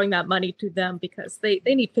usually throwing that money to them because they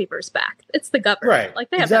need papers back. It's the government. Right. Like,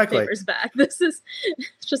 they have that papers back. It's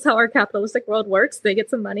just how our capitalistic world works. They get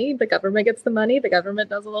some money. The government gets the money. The government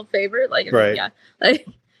does a little favor.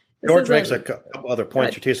 George makes a couple other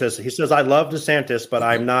points. He says, I love DeSantis, but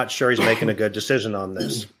I'm not sure he's making a good decision on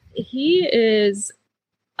this. He is.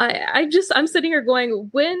 I'm sitting here going,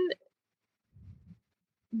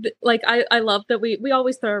 I love that we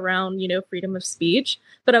always throw around, freedom of speech,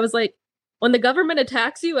 but I was like, when the government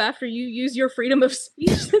attacks you after you use your freedom of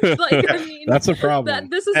speech, that's a problem.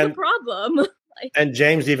 This is the problem. And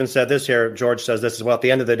James even said this here. George says this as well. At the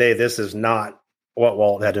end of the day, this is not what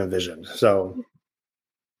Walt had envisioned. So,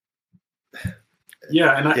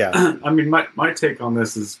 I mean, my take on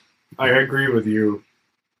this is I agree with you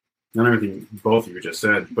and everything both of you just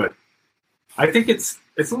said, but I think it's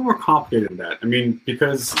a little more complicated than that. I mean,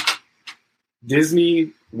 because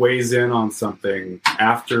Disney weighs in on something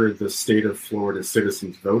after the state of Florida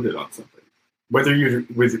citizens voted on something, whether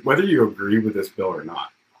you agree with this bill or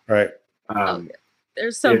not. Right.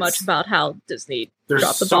 There's so much about how Disney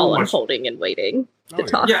dropped the ball on holding and waiting to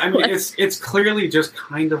talk. Yeah, I mean, it's clearly just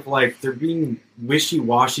kind of like they're being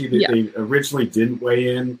wishy-washy that they originally didn't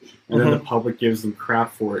weigh in, and then the public gives them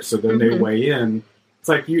crap for it, so then they weigh in. It's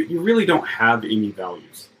like you really don't have any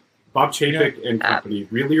values. Bob Chapek and company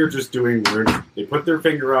really are just doing where they put their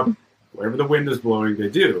finger up, wherever the wind is blowing, they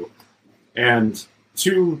do. And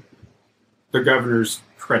to the governor's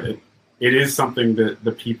credit, it is something that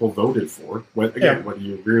the people voted for, whether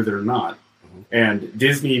you agree with it or not. And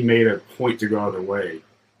Disney made a point to go out of their way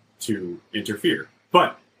to interfere.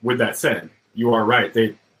 But with that said, you are right.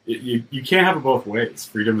 You can't have it both ways.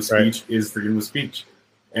 Freedom of speech is freedom of speech.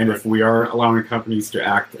 And if we are allowing companies to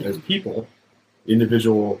act as people,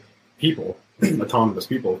 individual people, autonomous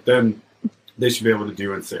people, then they should be able to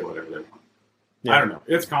do and say whatever they want. Yeah. I don't know.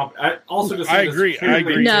 It's I agree.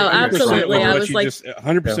 No, absolutely. I was like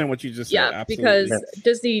 100% what you just said. Yeah, because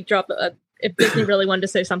Disney dropped. If Disney really wanted to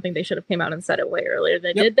say something, they should have came out and said it way earlier.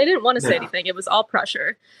 They did. They didn't want to say anything. It was all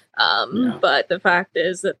pressure. But the fact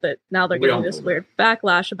is that now they're getting this weird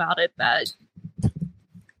backlash about it. That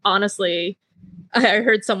honestly, I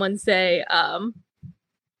heard someone say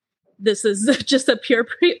this is just a pure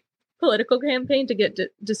political campaign to get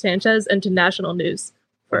DeSantis into national news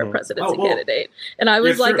for a presidency candidate. And I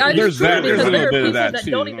was like, I just because there are people that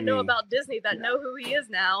don't even know about Disney that know who he is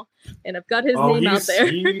now and have got his name out there.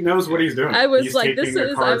 He knows what he's doing. I was like,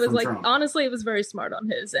 honestly, it was very smart on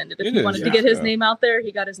his end. And if he wanted to get his name out there,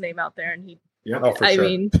 he got his name out there. And I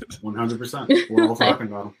mean, 100%. We're all talking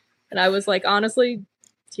about him. And I was like, honestly,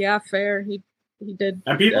 yeah, fair. He did.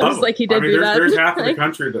 And people love like he did do that. There's half of the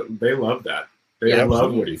country that they love that. They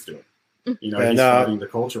love what he's doing. You know, he's fighting the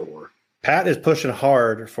culture war. Pat is pushing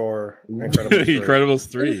hard for Incredibles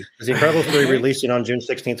 3. Is Incredibles 3 releasing on June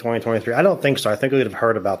 16, 2023? I don't think so. I think we would have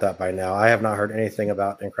heard about that by now. I have not heard anything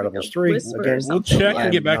about Incredibles 3. Again, we'll check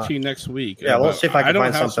and get back to you next week. Yeah, we'll see if I can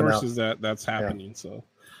find something out. I don't have sources that's happening. So,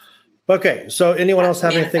 okay. So, anyone else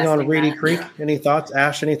have anything on Reedy Creek? Any thoughts?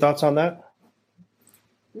 Ash, any thoughts on that?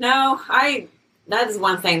 No, that is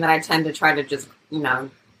one thing that I tend to try to just,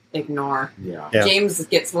 ignore. Yeah. James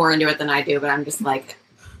gets more into it than I do, but I'm just like,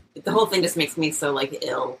 the whole thing just makes me so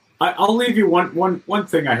ill. I'll leave you one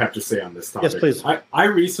thing I have to say on this topic. Yes, please. I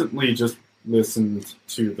recently just listened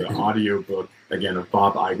to the audio book again of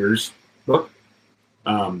Bob Iger's book.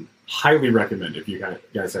 Highly recommend if you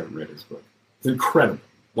guys haven't read his book. It's incredible.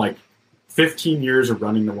 15 years of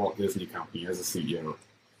running the Walt Disney Company as a CEO.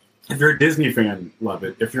 If you're a Disney fan, love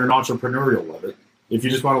it. If you're an entrepreneur, you'll love it. If you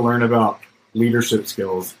just want to learn about leadership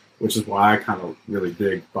skills, which is why I kind of really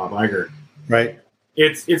dig Bob Iger. Right.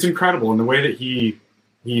 It's incredible in the way that he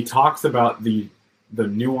talks about the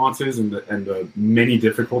nuances and the many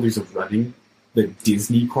difficulties of running the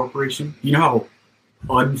Disney Corporation. You know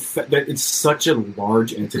how that it's such a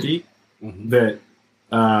large entity that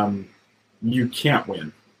you can't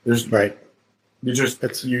win. You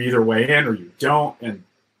either weigh in or you don't, and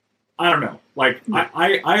I don't know.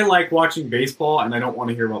 I like watching baseball and I don't want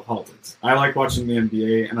to hear about politics. I like watching the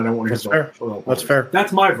NBA and I don't want to hear about politics. That's fair.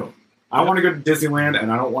 That's my vote. I want to go to Disneyland,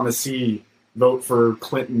 and I don't want to vote for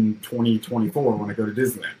Clinton 2024 when I go to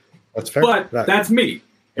Disneyland. That's fair. But that's me.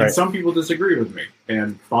 And some people disagree with me.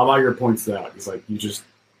 And Bob Iger points that out. He's like,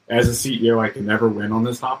 as a CEO, I can never win on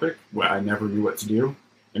this topic. I never knew what to do.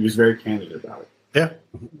 And he's very candid about it.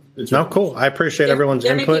 Yeah. Cool. I appreciate everyone's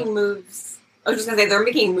input. Making moves. I was just going to say, they're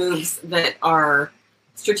making moves that are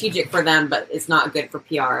strategic for them, but it's not good for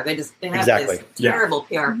PR. They have this terrible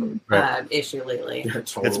PR issue lately. Yeah,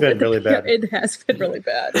 totally. It's been really bad. It has been really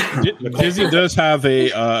bad. Disney does have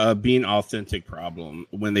a being authentic problem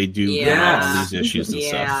when they do these issues and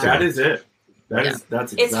stuff. That is it. That's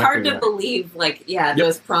exactly it's hard to believe,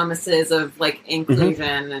 those promises of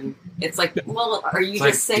inclusion, and it's like, well, are you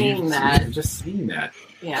just saying that? Just saying that.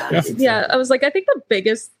 Yeah. I was like, I think the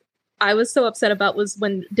biggest I was so upset about was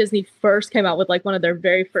when Disney first came out with one of their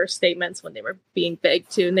very first statements when they were being big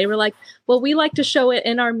too. And they were like, well, we like to show it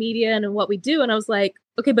in our media and in what we do. And I was like,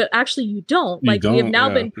 okay, but actually you don't. You've now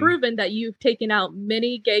been proven that you've taken out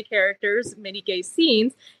many gay characters, many gay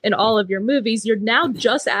scenes in all of your movies. You're now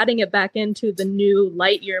just adding it back into the new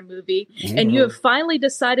Lightyear movie. Mm-hmm. And you have finally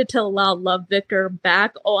decided to allow Love Victor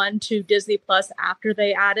back onto Disney Plus after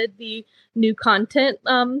they added the new content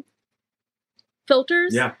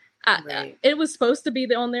filters. Yeah. Right. It was supposed to be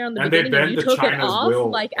on there on the beginning, and you took China's it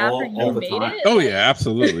off after you made it. Oh yeah,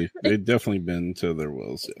 absolutely. They've definitely been to their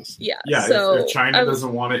wills. Yes. Yeah. So if China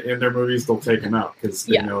doesn't want it in their movies, they'll take them out because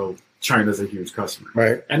they know China's a huge customer.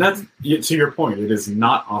 Right. And that's to your point. It is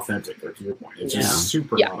not authentic. Or to your point, it's just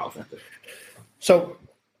super not authentic. So,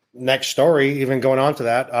 next story, even going on to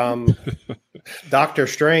that, Doctor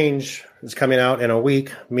Strange is coming out in a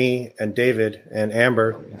week. Me and David and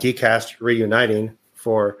Amber, Geekcast, reuniting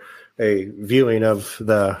for a viewing of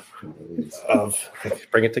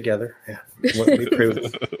Bring It Together. Yeah, we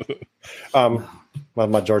proved.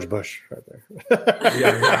 My George Bush right there.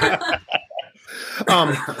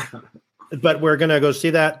 But we're gonna go see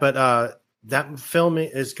that. But that film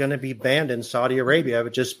is going to be banned in Saudi Arabia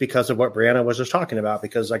just because of what Brianna was just talking about.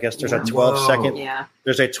 Because I guess there's a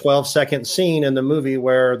 12-second scene in the movie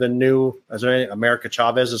where the new America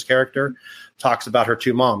Chavez's character talks about her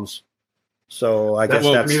two moms. So I guess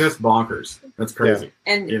that's bonkers. That's crazy.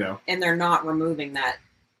 Yeah. And and they're not removing that.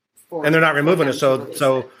 And they're not removing it.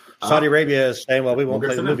 So Saudi Arabia is saying, well, we won't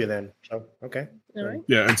play the movie then. So, okay. All right.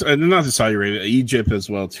 Yeah, and not just Saudi Arabia, Egypt as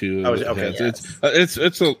well too. Oh, okay.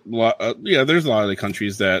 It's a lot. There's a lot of the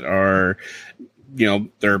countries that are,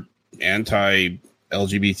 they're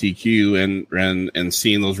anti-LGBTQ and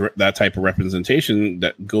seeing that type of representation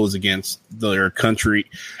that goes against their country,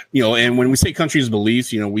 And when we say countries'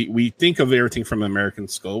 beliefs, we think of everything from American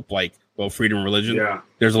scope, like freedom of religion. Yeah.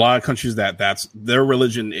 There's a lot of countries that's their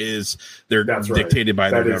religion is dictated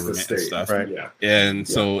by their government and stuff. Right. Yeah. And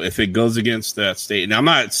so if it goes against that state, and I'm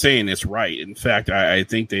not saying it's right. In fact, I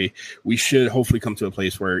think we should hopefully come to a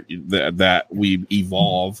place where that we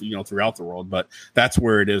evolve, throughout the world. But that's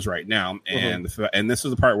where it is right now. And this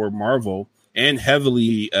is the part where Marvel and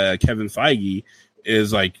heavily Kevin Feige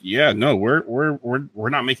is like, yeah, no, we're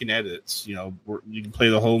not making edits. You can play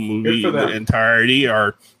the whole movie, the entirety,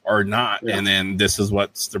 or not. Yeah. And then this is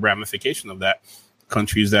what's the ramification of that.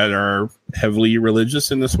 Countries that are heavily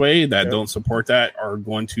religious in this way that don't support that are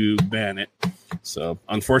going to ban it. So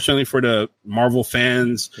unfortunately for the Marvel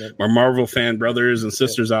fans, our Marvel fan brothers and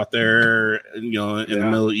sisters out there, in the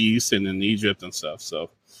Middle East and in Egypt and stuff.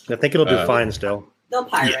 So I think it'll do fine still. They'll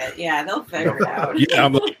pirate. Yeah, they'll figure it out. Yeah,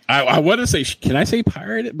 I want to say, can I say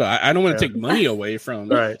pirate it? But I don't want to take money away from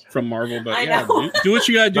Marvel. But do what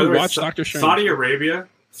you got to do. Watch Doctor Strange.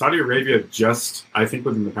 Saudi Arabia just, I think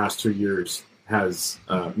within the past 2 years, has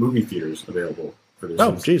movie theaters available for this.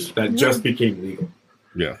 Oh, geez. That just became legal.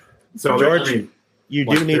 Yeah. So George, you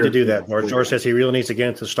do need to do that. George says he really needs to get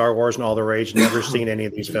into Star Wars and all the rage. Never seen any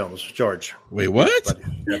of these films. George. Wait, what?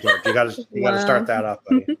 George, you got to start that up,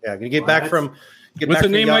 buddy. Yeah, you get back from. With a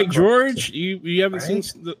name like George, you haven't seen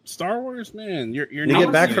the Star Wars, man. You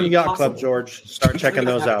get back from Yacht Club, George. Start checking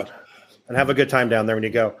those out, and have a good time down there when you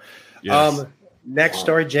go. Yes. Next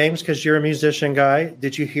story, James, because you're a musician guy.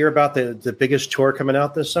 Did you hear about the biggest tour coming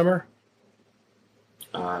out this summer?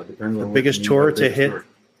 The biggest tour to hit.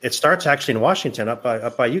 It starts actually in Washington, up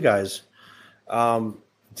by you guys.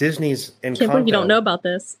 Disney's Encanto. Can't believe you don't know about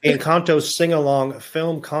this. Encanto's sing-along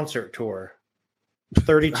film concert tour.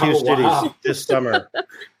 32 cities this summer.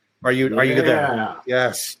 Are you there?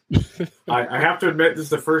 Yes. I have to admit, this is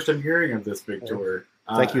the first I'm hearing of this big tour.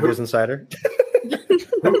 Thank you, Biz Insider.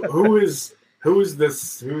 Who is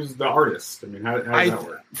this? Who's the artist? I mean, how does that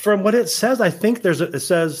work? From what it says, I think it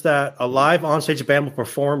says that a live onstage band will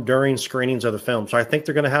perform during screenings of the film. So I think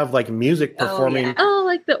they're going to have like music performing. Oh,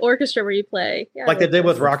 like the orchestra where you play. Yeah, like they did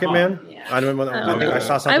with Rocket Man. Yeah. I think I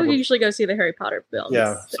saw something. I would usually go see the Harry Potter films.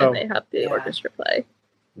 Yeah, so, and they have the orchestra play.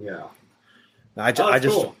 Yeah. I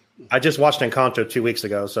just watched Encanto 2 weeks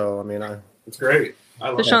ago, so I mean, it's great.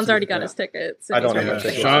 So Sean's already got his tickets. So I don't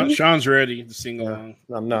have Sean's ready to sing along.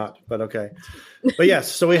 I'm not, but okay. But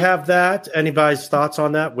yes, so we have that. Anybody's thoughts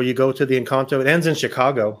on that? Will you go to the Encanto? It ends in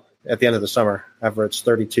Chicago at the end of the summer after its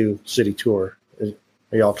 32 city tour. Are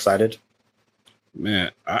you all excited? Man,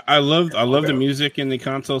 I love the music in the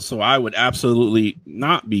Encanto, so I would absolutely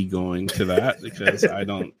not be going to that because I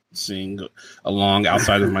don't sing along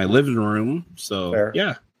outside of my living room. So Fair.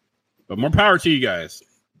 Yeah, but more power to you guys.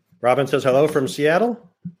 Robin says hello from Seattle.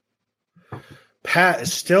 Pat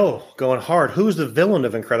is still going hard. Who's the villain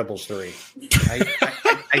of Incredibles 3?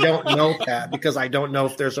 I don't know, Pat, because I don't know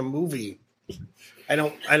if there's a movie. I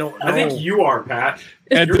don't know. I think you are, Pat.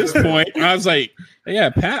 At this point, I was like,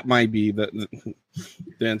 yeah, Pat might be the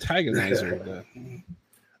antagonizer.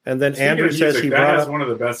 And then Andrew says he brought up one of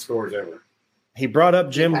the best scores ever. He brought up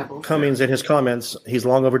Jim Cummings in his comments. He's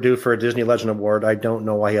long overdue for a Disney Legend Award. I don't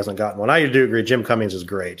know why he hasn't gotten one. I do agree. Jim Cummings is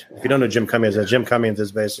great. If you don't know Jim Cummings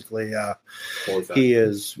is basically he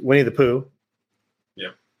is Winnie the Pooh.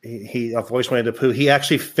 Yep. He voiced Winnie the Pooh. He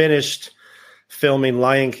actually finished filming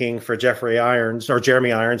Lion King for Jeremy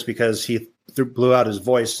Irons because he blew out his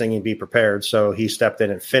voice singing "Be Prepared." So he stepped in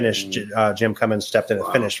and finished. Jim Cummings stepped in and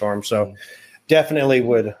finished for him. So definitely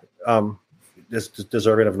would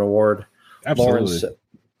deserving of an award. Absolutely.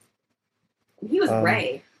 He was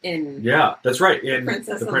Ray in. Yeah, that's right. In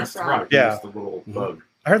Princess the Prince of Frog. Yeah, the little bug.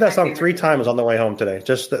 I heard that song 3 times on the way home today.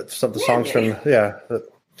 Just the songs from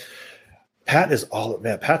Pat is all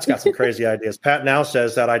man. Pat's got some crazy ideas. Pat now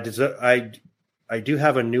says that I do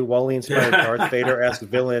have a New Wally-inspired Darth Vader-esque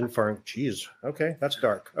villain for. Jeez, okay, that's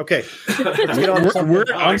dark. Okay,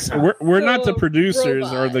 we're not the producers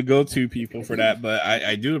robot. or the go-to people for that, but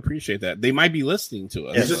I do appreciate that. They might be listening to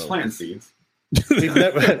us. It's just planting seeds.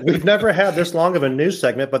 we've never had this long of a news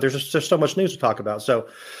segment, but there's just so much news to talk about. So,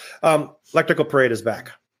 Electrical Parade is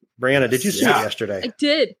back. Brianna, did you see it yesterday? I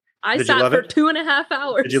did. I Did you sat love for it? 2.5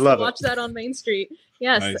 hours Did you love to it? watch that on Main Street.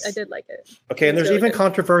 Yes, Nice. I did like it. Okay, and It was there's really even good.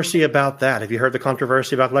 controversy about that. Have you heard the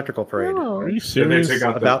controversy about Electrical Parade? Oh. Are you Did they serious? take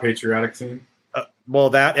out About- the patriotic scene?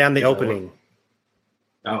 Well, that and the opening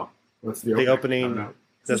Oh, what's the The opening- I don't know.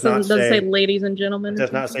 does Doesn't not say ladies and gentlemen.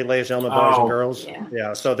 does not say ladies and gentlemen, boys and Oh. girls.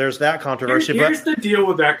 Yeah. So there's that controversy. Here's the deal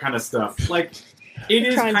with that kind of stuff. Like, it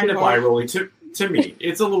is Trying kind too of hard. eye rolling to me.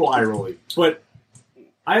 It's a little eye rolling, but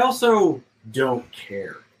I also don't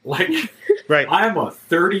care. Like, Right. I'm a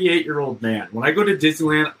 38-year-old man. When I go to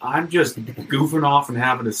Disneyland, I'm just goofing off and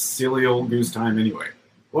having a silly old goose time anyway.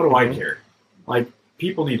 What do I care? Like,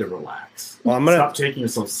 people need to relax. Well, I'm gonna- Stop taking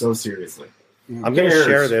yourself so seriously. I'm going to cares?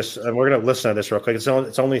 share this, and we're going to listen to this real quick. It's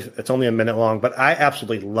only a minute long, but I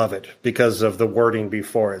absolutely love it because of the wording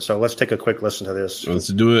before it. So let's take a quick listen to this. Let's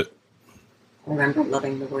do it. I remember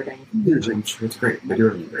loving the wording. It's great. They're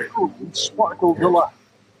doing great. Sparkle Delight,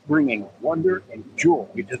 bringing wonder and joy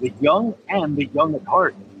to the young and the young at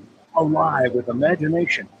heart. Alive with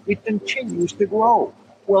imagination, it continues to grow,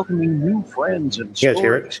 welcoming new friends and You guys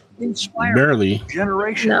hear stories, inspiring Barely.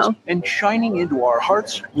 generations, No. and shining into our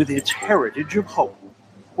hearts with its heritage of hope.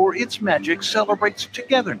 For its magic celebrates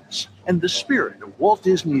togetherness and the spirit of Walt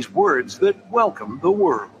Disney's words that welcome the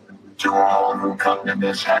world. To all who come to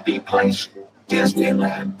this happy place,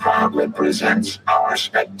 Disneyland proudly presents our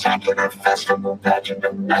spectacular festival pageant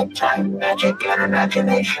of nighttime magic and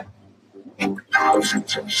imagination. In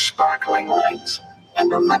thousands of sparkling lights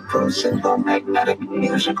and electro-magnetic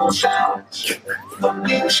musical sounds. The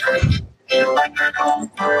Main Street Electrical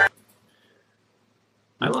Parade.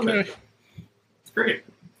 I love it. It's great.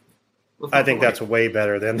 I think that's way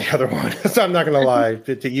better than the other one. So I'm not going to lie.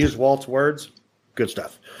 To use Walt's words, good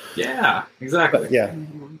stuff. Yeah, exactly. But yeah,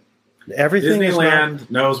 everything is not,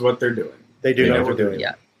 Disneyland knows what they're doing. they do know what they're doing.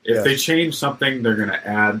 Yeah. If Yes. they change something, they're going to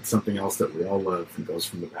add something else that we all love and goes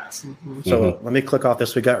from the past. So let me click off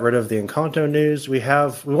this. We got rid of the Encanto news. We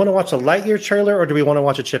want to watch a Lightyear trailer, or do we want to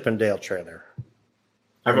watch a Chip and Dale trailer?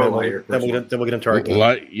 I Then vote we'll, Lightyear. then we'll get into our game.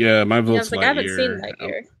 Yeah, my Yeah, I vote's was like, I haven't seen Lightyear.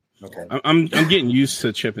 Lightyear. Okay. I'm getting used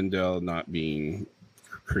to Chip and Dale not being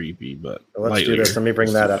creepy, but So let's do Lightyear. this. Let me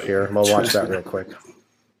bring that up here. and We'll watch that real quick.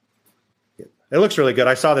 It looks really good.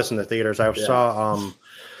 I saw this in the theaters. I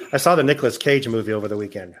saw the Nicolas Cage movie over the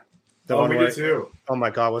weekend. The Oh, one me where, too. oh my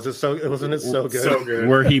God, wasn't it so good? So good.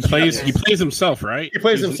 Where he plays himself, right? He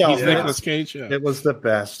plays himself, He's yeah. Nicolas Cage. Yeah. It was the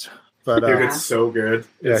best. But Dude, it's so good.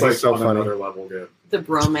 yeah, It's he's like so on funny. another level good. The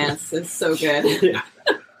bromance is so good. Yeah.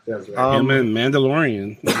 That's right. Him and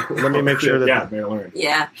Mandalorian. let me make sure that yeah, Mandalorian.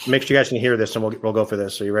 Yeah. make sure you guys can hear this, and we'll go for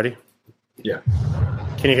this. Are you ready? Yeah.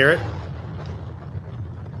 Can you hear it?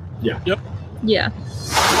 Yeah.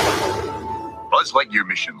 Buzz Lightyear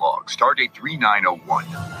mission log, stardate 3901.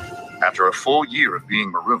 After a full year of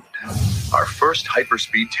being marooned, our first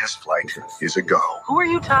hyperspeed test flight is a go. Who are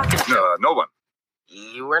you talking to? No one.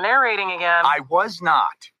 You were narrating again. I was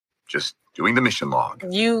not. Just doing the mission log.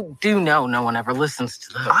 You do know no one ever listens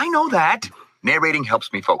to those. I know that. Narrating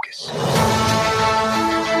helps me focus.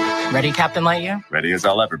 Ready, Captain Lightyear? Ready as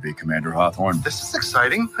I'll ever be, Commander Hawthorne. This is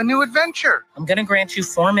exciting. A new adventure. I'm gonna grant you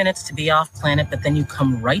 4 minutes to be off planet, but then you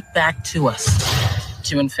come right back to us.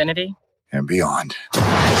 To infinity? And beyond.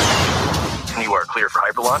 You are clear for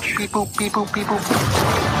hyperlaunch. Beep boop, beep boop, beep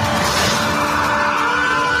boop.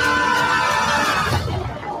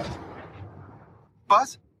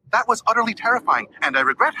 Buzz, that was utterly terrifying, and I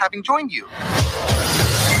regret having joined you.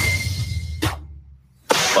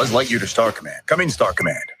 Buzz Lightyear to Star Command. Come in, Star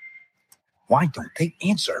Command. Why don't they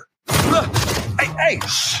answer? Hey!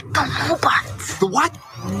 Shh. The robots. The what?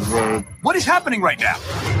 What is happening right now?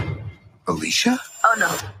 Alicia? Oh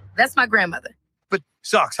no, that's my grandmother. But,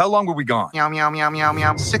 Socks, how long were we gone? Meow, meow, meow, meow,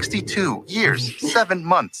 meow. 62 years, 7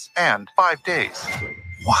 months, and 5 days.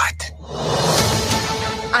 What?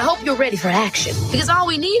 I hope you're ready for action, because all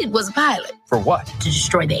we needed was a pilot For what? to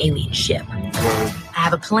destroy the alien ship. I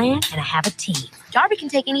have a plan and I have a team. Darby can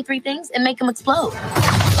take any 3 things and make them explode.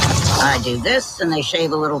 I do this, and they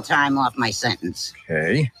shave a little time off my sentence.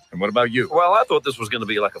 Okay. And what about you? Well, I thought this was going to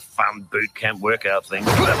be like a fun boot camp workout thing.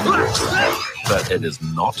 But it is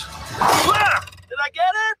not. Did I get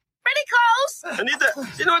it? Pretty close! I need the.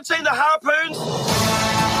 You know, seen the harpoons?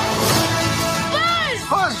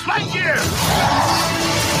 Buzz Lightyear!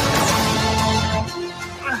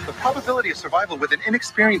 How probability of survival with an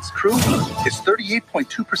inexperienced crew is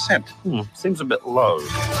 38.2%. Seems a bit low.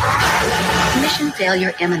 Mission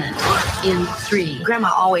failure imminent. In 3. Grandma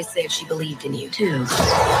always said she believed in you. 2. 1.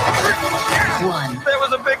 There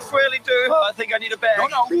was a big swirly too. Oh, I think I need a bag.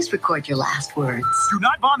 No. Please record your last words. Do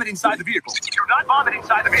not vomit inside the vehicle. Do not vomit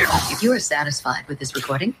inside the vehicle. If you are satisfied with this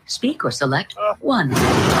recording, speak or select 1.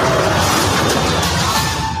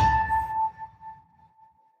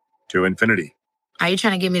 To infinity. Are you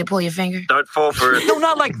trying to get me to pull your finger? Don't fall for it. No,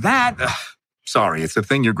 not like that. Sorry, it's a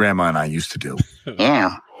thing your grandma and I used to do.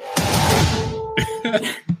 Yeah.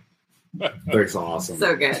 That's awesome.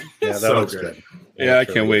 So good. Yeah, that looks good. Yeah, I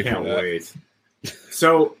can't wait for Can't that. wait.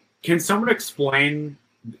 So, can someone explain?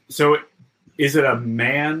 So, is it a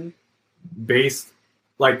man based,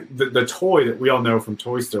 like the toy that we all know from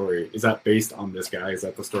Toy Story? Is that based on this guy? Is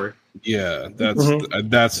that the story? Yeah,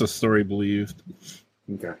 that's the story believed.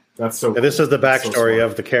 Okay, that's so. Yeah, this is the that's so backstory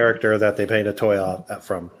smart. of the character that they paid a toy off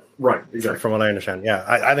from. Right, exactly. From what I understand. Yeah,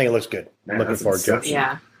 I think it looks good. I'm Man, looking that's forward to it.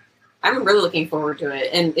 Yeah. I'm really looking forward to it.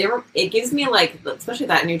 And it gives me, like, especially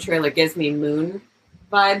that new trailer gives me Moon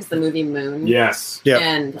vibes, the movie Moon. Yes. Yeah.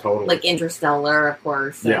 And, Totally. like, Interstellar, of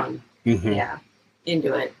course. Yeah. Yeah.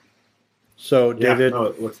 Into it. So, David, no,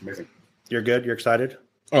 it looks amazing. You're good? You're excited?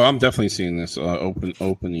 Oh, I'm definitely seeing this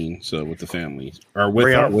opening. So with the family or with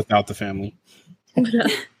Brianna? or without the family.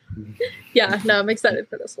 Yeah, no, I'm excited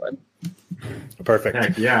for this one. Perfect.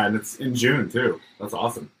 Heck yeah, and it's in June too. That's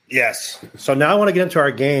awesome. Yes. So now I want to get into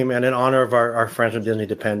our game, and in honor of our friends from Disney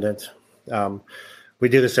Dependent, we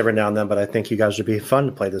do this every now and then, but I think you guys would be fun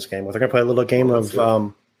to play this game with. We're going to play a little game of,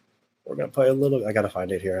 we're going to play a little, I got to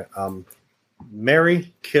find it here.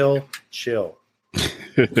 Marry, Kill, Chill. I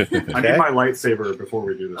need my lightsaber before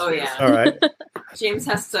we do this. Oh, yeah. All right. James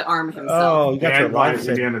has to arm himself. Oh, you got your And my lightsaber.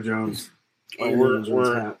 Indiana Jones. Oh, Indiana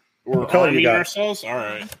we're What color you arming got? ourselves. All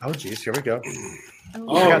right. Oh, geez. Here we go.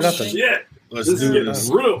 Oh, I got nothing. shit. Let's This is do getting this.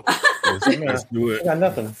 real. Let's do I it. got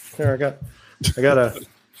nothing. Here, I got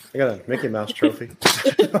a Mickey Mouse trophy.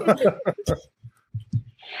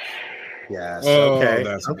 Yes. Oh, Okay.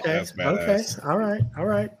 that's Okay. badass. All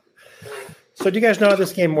right. So, do you guys know how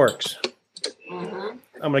this game works? Mm-hmm.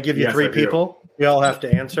 I'm going to give you Yes, three I do. people. You all have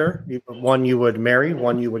to answer. One you would marry,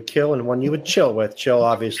 one you would kill, and one you would chill with. Chill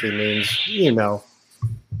obviously means,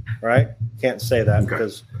 right? Can't say that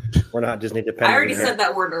because we're not Disney dependent. I already here. said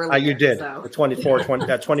that word earlier. You did. So. The 24,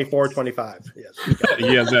 25. Yes.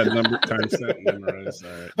 He has that number times that memorized.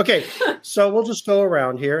 All right. Okay, so we'll just go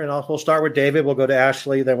around here, and we'll start with David. We'll go to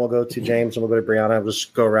Ashley, then we'll go to James, and we'll go to Brianna. We'll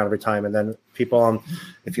just go around every time, and then people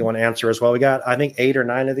if you want to answer as well. We got, I think, 8 or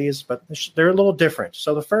 9 of these, but they're a little different.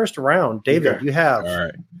 So the first round, David, Okay. you have, All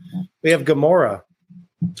right. we have Gamora,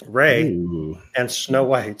 Ray, Ooh. and Snow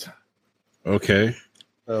White. Okay.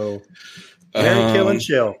 So, marry, kill, and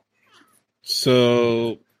chill.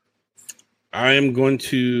 So I am going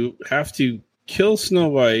to have to kill Snow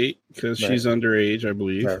White because she's underage, I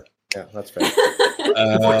believe. Fair. Yeah, that's fair.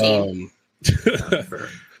 14.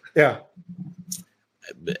 Yeah.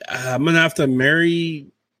 I'm gonna have to marry.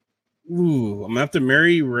 I'm gonna have to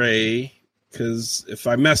marry Ray because if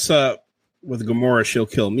I mess up with Gamora, she'll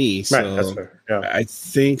kill me. So Right, that's fair. Yeah. I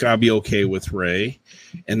think I'll be okay with Ray,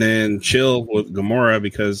 and then chill with Gamora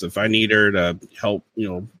because if I need her to help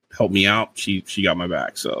me out, she got my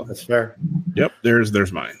back. So That's fair. yep,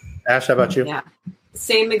 there's mine. Ash, how about you? Yeah.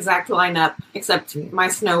 Same exact lineup, except my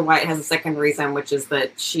Snow White has a second reason, which is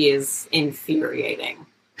that she is infuriating.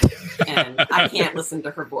 And I can't listen to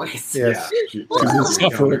her voice. Yes. She's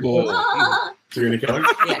insufferable. Ah! So you're gonna kill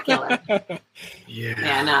her? Yeah, kill her.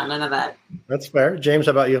 Yeah, no, none of that. That's fair. James,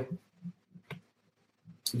 how about you?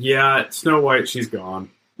 Yeah, Snow White, she's gone.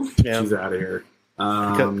 Yeah. She's out of here.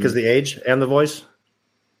 Because the age and the voice?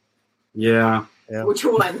 Yeah. Yeah. Which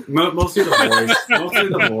one? Mostly the voice. Mostly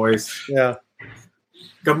the voice. Yeah.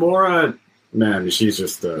 Gamora, man, she's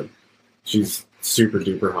just she's super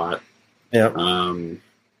duper hot. Yeah.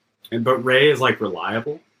 But Ray is like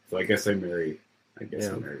reliable, so I guess I marry Ray.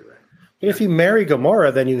 But if you marry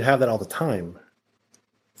Gamora, then you have that all the time.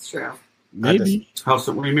 It's true. Maybe. How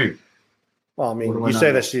so? What do you mean? Well, I mean, What do I you not say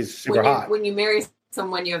know? that she's super hot. When you marry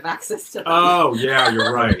someone, you have access to them. Oh, yeah,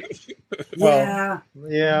 you're right. Well,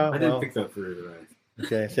 yeah. I didn't well, think that through today.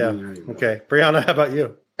 Okay. Yeah. Okay. Brianna, how about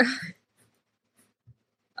you?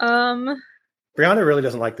 Brianna really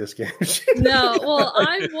doesn't like this game. No, well,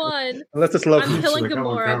 I won. Unless it's local. I'm killing She's like, I'm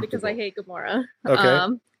Gamora uncomfortable. because I hate Gamora.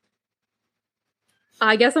 Okay.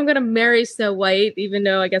 I guess I'm gonna marry Snow White, even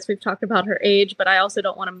though I guess we've talked about her age, but I also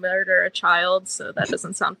don't want to murder a child, so that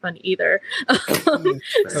doesn't sound fun either.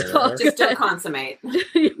 So Just don't consummate.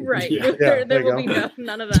 right. Yeah, There will be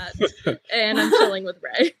none of that. And I'm chilling with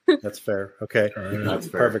Ray. That's fair. Okay. That's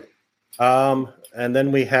fair. Perfect. And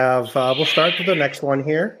then we have, we'll start with the next one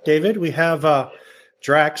here. David, we have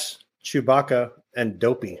Drax, Chewbacca, and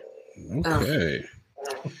Dopey. Okay.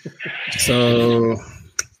 So,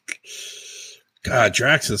 God,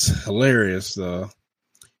 Drax is hilarious, though.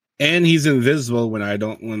 And he's invisible when I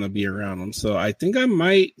don't want to be around him. So I think I'm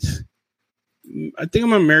going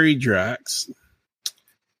to marry Drax.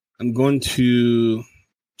 I'm going to...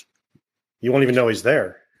 You won't even know he's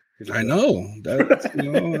there. I know.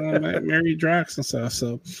 I might marry Drax and stuff.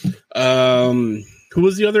 So, who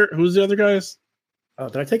was the other guys? Oh,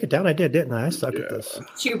 did I take it down? I did, didn't I? I suck at this.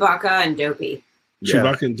 Chewbacca and Dopey.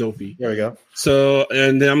 Chewbacca and Dopey. There we go. So,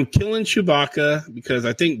 and then I'm killing Chewbacca because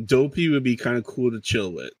I think Dopey would be kind of cool to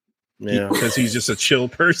chill with. Yeah. Because he's just a chill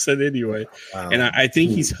person anyway. Wow. And I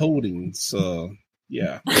think he's holding. So,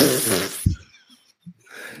 yeah.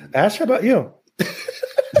 Ash, how about you?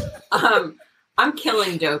 I'm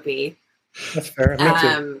killing Dopey. That's fair. Me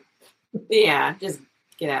too. Yeah, just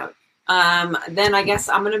get out. Then I guess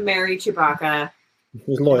I'm gonna marry Chewbacca.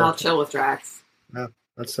 He's loyal. And I'll chill with Drax. Yeah,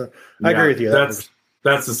 that's. I agree with you. That's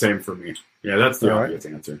the same for me. Yeah, that's the obvious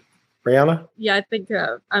answer. Brianna? Yeah, I think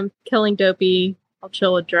I'm killing Dopey. I'll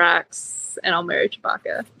chill with Drax, and I'll marry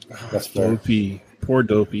Chewbacca. That's fair. Dopey. Poor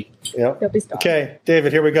Dopey. Yeah. Okay,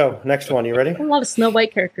 David, here we go. Next one. You ready? A lot of Snow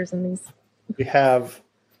White characters in these. We have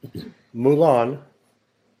Mulan,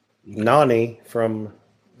 Nani from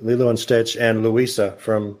Lilo and Stitch, and Luisa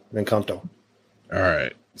from Encanto. All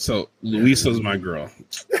right. So Luisa's my girl.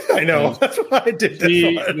 I know. That's why I did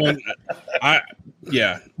this one.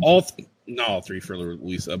 Not all three for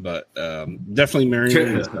Luisa, but definitely marrying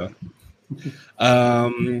Luisa.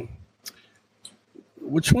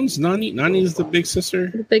 Which one's Nani? Nani's the big sister.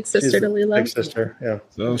 The big sister to Lilo. Big sister, yeah.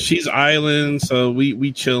 So she's island. So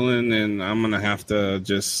we chilling, and I'm gonna have to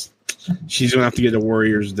she's gonna have to get a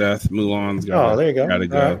warrior's death. Mulan's got. Oh, there you go. Gotta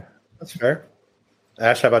go. Right. That's fair.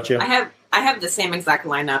 Ash, how about you? I have the same exact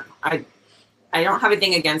lineup. I don't have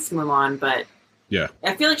anything against Mulan, but yeah,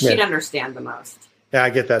 I feel like she'd understand the most. Yeah, I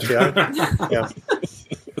get that.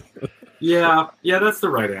 Yeah. Yeah, that's the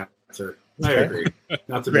right answer. I agree.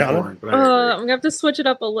 Not to be boring, but I agree. I'm gonna have to switch it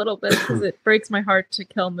up a little bit because it breaks my heart to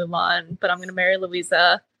kill Mulan, but I'm gonna marry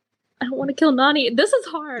Luisa. I don't want to kill Nani. This is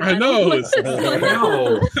hard. I know.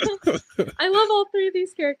 I love all three of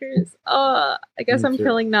these characters. I guess I'm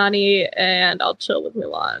killing Nani, and I'll chill with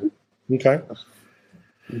Mulan. Okay.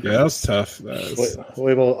 Yeah, that's tough.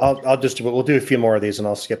 We'll do a few more of these, and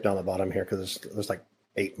I'll skip down the bottom here because there's like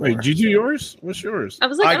 8 more. Wait, did you do yours? What's yours? I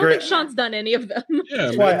was like, I don't think Sean's done any of them.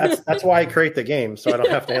 Yeah, that's why I create the game, so I don't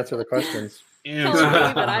have to answer the questions. Tell me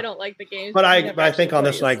that I don't like the game. But I think on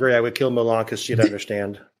this one, I agree. I would kill Mulan because she'd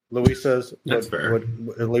understand. Luisa's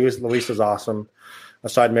Luisa's awesome.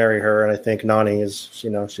 I'd marry her, and I think Nani is,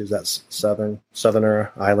 she's that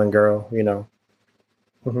southerner island girl,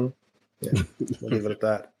 Mm-hmm. Yeah, we'll leave it at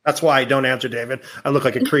that. That's why I don't answer, David. I look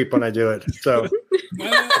like a creep when I do it. So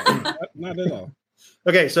not at all.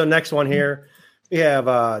 Okay, so next one here we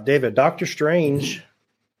have David, Doctor Strange,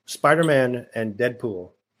 Spider-Man, and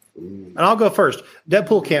Deadpool. And I'll go first.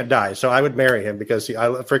 Deadpool can't die, so I would marry him because I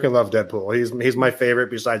freaking love Deadpool. He's my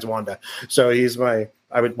favorite besides Wanda. So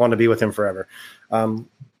I would want to be with him forever.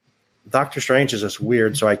 Doctor Strange is just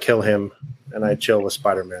weird, so I kill him and I chill with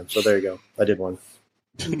Spider-Man. So there you go. I did one.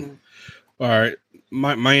 All right.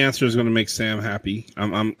 My answer is going to make Sam happy.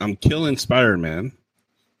 I'm killing Spider-Man.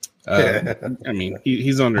 I mean,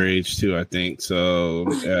 he's underage too, I think.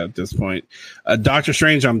 So at this point, Doctor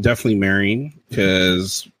Strange, I'm definitely marrying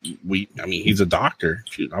because he's a doctor.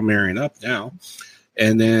 Shoot, I'm marrying up now.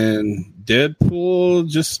 And then Deadpool,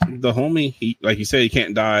 just the homie. He, like you said, he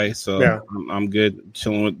can't die, so yeah. I'm good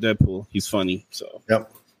chilling with Deadpool. He's funny. So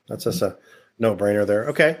yep, that's just a no-brainer there.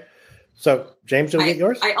 Okay. So, James, did we get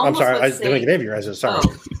yours? I'm sorry. I didn't give you yours. Sorry.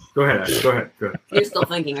 Oh. Go ahead. You're still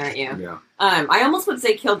thinking, aren't you? Yeah. I almost would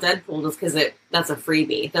say kill Deadpool just because that's a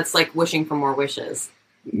freebie. That's like wishing for more wishes.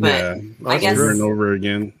 But I guess over and over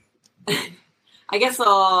again. I guess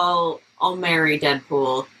I'll marry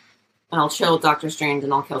Deadpool and I'll chill with Doctor Strange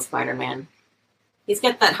and I'll kill Spider-Man. He's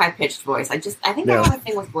got that high-pitched voice. I think I have a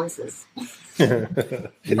thing with voices.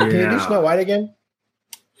 Can you do Snow White again?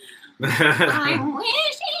 I'm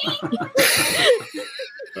wishing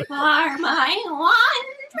for my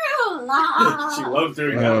true love. She loves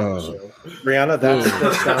doing that on the show. Brianna, that's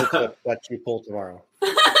the sound clip that you pull tomorrow.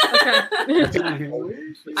 I'm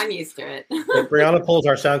used to it. So Brianna pulls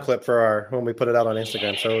our sound clip for when we put it out on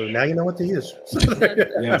Instagram. So now you know what to use.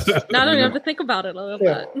 Yes. Now I don't even have to think about it a little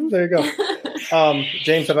bit. There you go.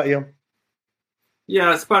 James, how about you?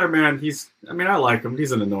 Yeah, Spider-Man, I like him.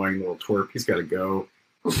 He's an annoying little twerp. He's got to go.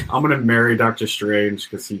 I'm going to marry Doctor Strange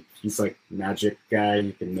because he's like magic guy.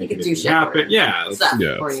 He can make it happen. Yeah, let's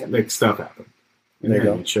make stuff happen. And there you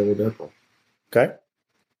go. Chill with Deadpool. Okay.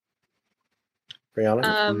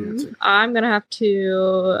 Brianna?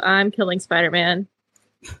 I'm killing Spider-Man.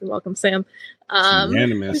 You're welcome, Sam.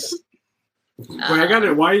 Unanimous. Wait, I got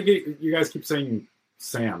it. Why you guys keep saying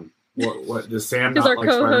Sam? What does Sam not Because our like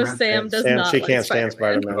co-host Spider-Man? Sam does not She like can't stand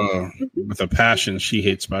Spider-Man. Spider-Man. With a passion, she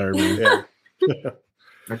hates Spider-Man. Yeah.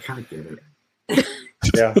 I kind of get it.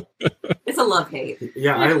 Yeah. It's a love-hate.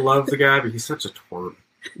 Yeah, I love the guy, but he's such a twerp.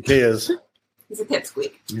 He is. He's a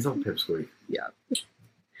pipsqueak. He's a pipsqueak. Yeah.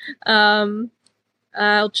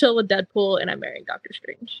 I'll chill with Deadpool, and I'm marrying Doctor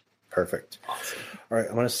Strange. Perfect. Awesome. All right,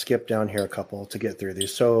 I'm going to skip down here a couple to get through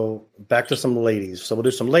these. So back to some ladies. So we'll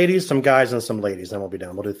do some ladies, some guys, and some ladies. Then we'll be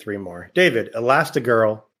done. We'll do 3 more. David,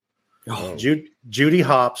 Elastigirl, Judy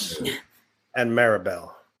Hopps, and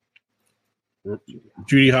Maribel.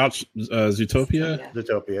 Judy Hopps, Zootopia?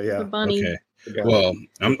 Zootopia, yeah. Bunny. Okay. Well,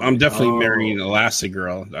 I'm definitely marrying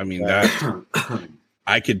Elastigirl. I mean, that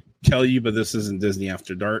I could tell you, but this isn't Disney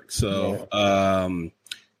After Dark. So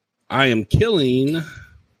I am killing.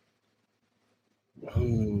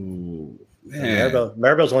 Oh, man.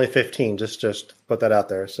 Maribel's only 15. Just put that out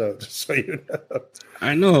there. So just so you know.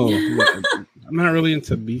 I know. I'm not really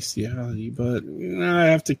into bestiality, but I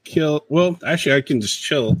have to kill. Well, actually, I can just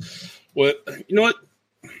chill. You know what?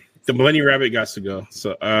 The bunny rabbit got to go.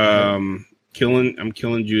 So I'm killing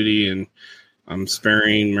Judy, and I'm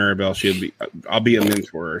sparing Maribel. I'll be a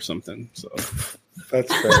mentor or something. So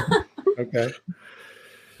that's fair. Okay.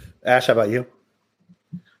 Ash, how about you?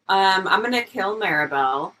 I'm gonna kill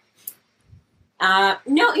Maribel. No,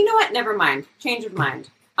 you know what? Never mind. Change of mind.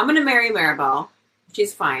 I'm gonna marry Maribel.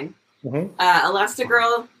 She's fine. Mm-hmm.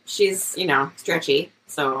 Elastigirl, she's stretchy,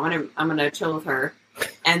 so I'm gonna chill with her.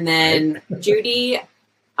 And then Judy,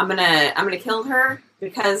 I'm gonna kill her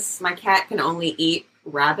because my cat can only eat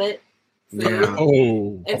rabbit food. Yeah.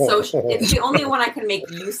 Oh. And so it's the only one I can make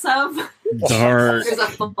use of. Dark. There's a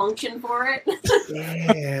function for it.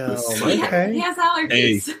 Damn. He has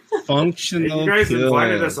allergies. Hey, functional. You guys kill.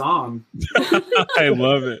 invited us on. I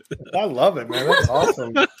love it. I love it, man. That's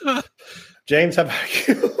awesome. James, how about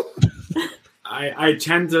you? I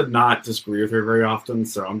tend to not disagree with her very often,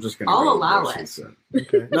 so I'm just going to. I'll allow it.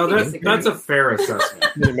 Okay. No, that's a fair assessment.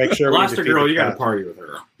 You make sure Elastigirl, you got to party with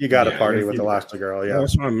her. You got to party with Elastigirl, yeah.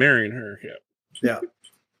 That's why I'm marrying her. Yeah.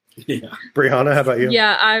 Yeah. Brianna, how about you?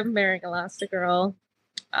 Yeah, I'm marrying Elastigirl.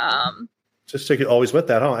 Just take it always with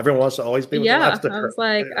that, huh? Everyone wants to always be with Elastigirl. I was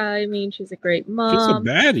like, I mean, she's a great mom. She's a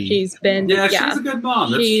baddie. She's been she's a good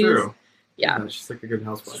mom. That's true. Yeah. She's like a good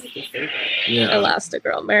housewife. Yeah.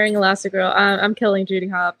 Elastigirl. Marrying Elastigirl. I'm killing Judy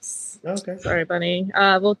Hopps. Okay. Sorry, Bunny.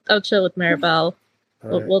 I'll chill with Maribel.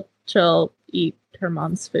 We'll chill, eat her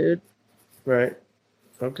mom's food. Right.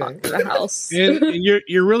 Okay. To the house. And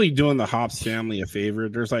you're really doing the Hopps family a favor.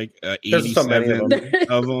 There's like 87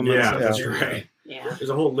 of them. Yeah, that's right. Yeah. There's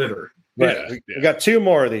a whole litter. Right. Yeah. We got 2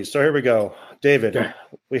 more of these. So here we go. David, Okay.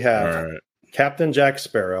 we have Captain Jack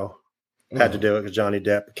Sparrow. Had to do it with Johnny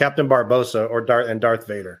Depp. Captain Barbossa or Darth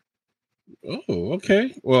Vader. Oh,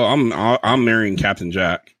 okay. Well, I'm marrying Captain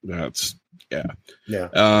Jack. That's Yeah.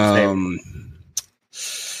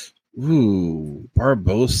 Ooh,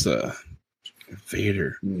 Barbossa,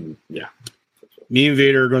 Vader. Yeah. Me and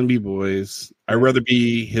Vader are going to be boys. I'd rather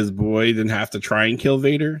be his boy than have to try and kill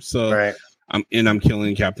Vader. So I'm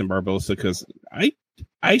killing Captain Barbossa because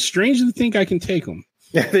I strangely think I can take him.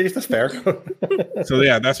 Yeah, that's fair. So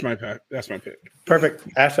yeah, that's my pick. That's my pick. Perfect.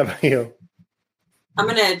 Ash, how about you? I'm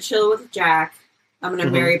gonna chill with Jack. I'm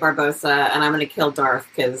gonna marry Barbossa, and I'm gonna kill Darth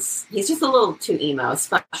because he's just a little too emo,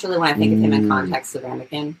 especially when I think of him in context of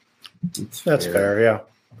Anakin. That's fair. Yeah.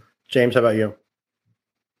 James, how about you?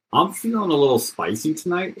 I'm feeling a little spicy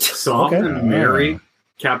tonight, so Okay. I'm gonna marry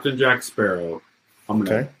Captain Jack Sparrow.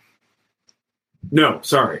 No,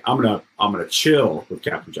 sorry. I'm gonna chill with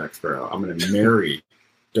Captain Jack Sparrow. I'm gonna marry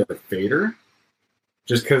Darth Vader,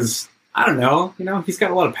 just because I don't know. He's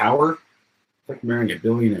got a lot of power. It's like marrying a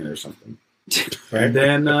billionaire or something. Right. And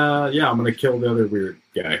then, I'm gonna kill the other weird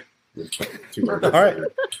guy. All right,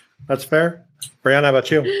 that's fair. Brianna, how about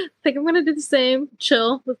you? I think I'm gonna do the same.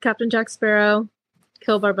 Chill with Captain Jack Sparrow,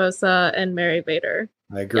 kill Barbossa, and marry Vader.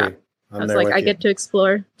 I agree. Yeah. I was like, I get to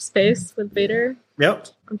explore space with Vader. Yep.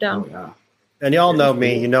 I'm down. Oh, yeah. And y'all know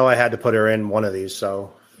me. You know I had to put her in one of these.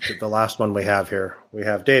 So the last one we have here, we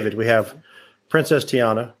have David. We have Princess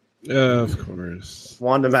Tiana. Of course.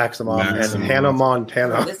 Wanda Maximoff and Hannah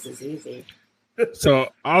Montana. Oh, this is easy. So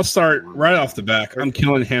I'll start right off the back. I'm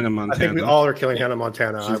killing Hannah Montana. I think we all are killing Hannah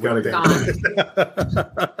Montana. She's got to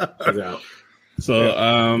go. So,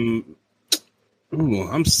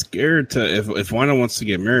 I'm scared to if Wanda wants to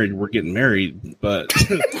get married, we're getting married. But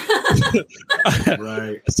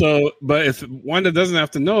right. So, but if Wanda doesn't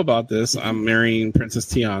have to know about this, I'm marrying Princess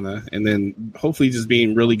Tiana, and then hopefully just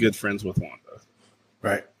being really good friends with Wanda.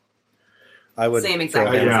 Right. I would. Same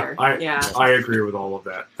exact answer. I agree with all of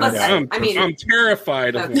that. Plus, I'm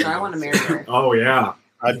terrified of I want to marry her. Oh yeah,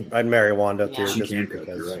 I'd marry Wanda too. She can cook.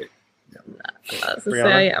 You're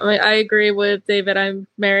right. I agree with David. I'm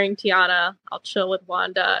marrying Tiana. I'll chill with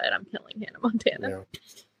Wanda, and I'm killing Hannah Montana.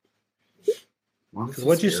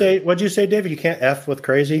 What'd you say? What'd you say, David? You can't F with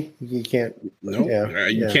crazy. You can't. No,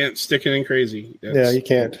 you can't stick it in crazy. You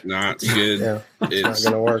can't. Not good. Yeah, it's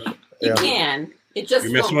not gonna work. You can. It just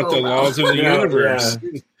you're messing won't with the go well. laws of the universe.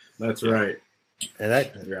 Yeah. That's right.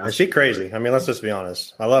 And she crazy. I mean, let's just be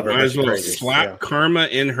honest. I love her. Might as well crazy. slap karma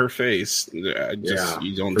in her face. You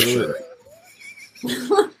don't do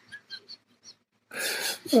it.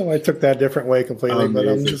 I took that different way completely, but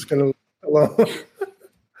I'm just gonna alone.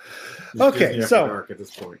 Okay, Disney so After Dark at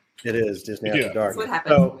this point. It is Disney After Dark. That's what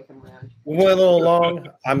happens So when we come around. we went a little long.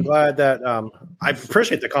 I'm glad that I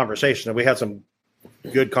appreciate the conversation. We had some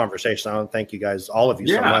good conversation. I want to thank you guys, all of you,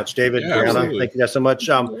 so much. David, Brianna, absolutely. thank you guys so much.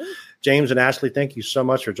 James and Ashley, thank you so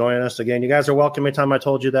much for joining us again. You guys are welcome anytime I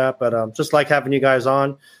told you that, but just like having you guys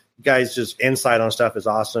on. You guys, just insight on stuff is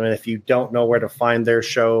awesome. And if you don't know where to find their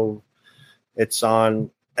show, it's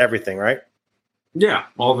on everything, right? Yeah,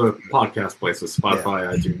 all the podcast places,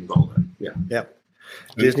 Spotify, iTunes, all that. Yeah. Yep.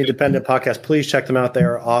 Disney Dependent Podcast. Please check them out. They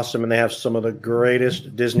are awesome, and they have some of the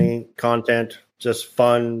greatest Disney content. Just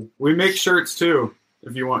fun. We make shirts too,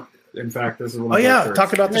 if you want. In fact, this is one. Oh yeah,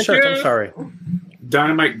 talk about the shirts. I'm sorry.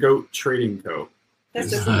 Dynamite Goat Trading Co. That's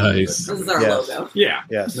just nice. This is our logo. Yeah.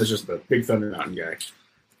 Yes. That's just the Big Thunder Mountain guy.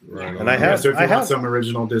 Right. And I have. So if you I want have some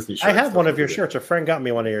original Disney shirts, I have one of your shirts. A friend got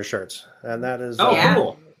me one of your shirts, and that is.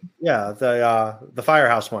 Cool. Yeah, the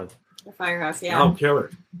Firehouse one. The Firehouse, yeah. Oh, killer.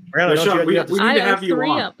 Brianna, Yeah, don't Sean, you- we need to have you three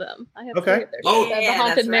on. of them. I have Okay. three of their Oh, shirts. yeah, The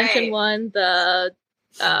Haunted that's Mansion right. one, the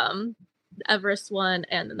Everest one,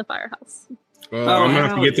 and then the Firehouse. Well, I'm gonna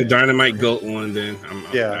have to get the Dynamite Goat one then.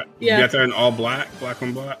 You Yeah. got that in all black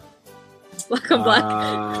on black. Black on black.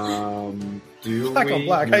 Do Black on we?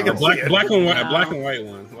 black. How you No. gonna see it? Black and white, Wow. a black and white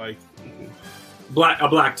one. Like A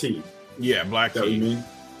black tee. yeah, black Is that what you tee. mean?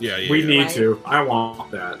 Yeah. We need Right. to. I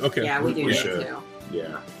want that. Okay. Yeah, we do We that should. too. Yeah.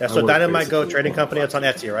 Yeah, I so would Dynamite Go basically Trading want Company. that. It's on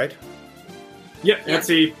Etsy, right? Yeah,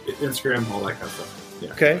 Etsy, Instagram, all that kind of stuff.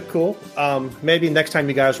 Yeah. Okay, cool. Maybe next time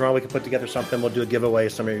you guys are on, we can put together something. We'll do a giveaway,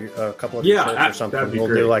 a couple of Yeah, shirts or that'd something. be We'll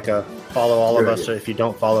great. do like a follow all Good of us. idea. If you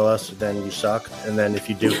don't follow us, then you suck. And then if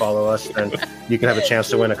you do follow us, then you can have a chance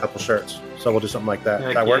to win a couple shirts. So we'll do something like that.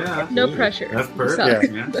 Heck That work? yeah. No pressure. That's So-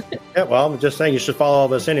 perfect. Yeah. Yeah, well, I'm just saying you should follow all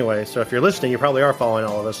of us anyway. So if you're listening, you probably are following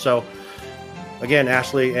all of us. So again,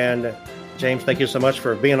 Ashley and James, thank you so much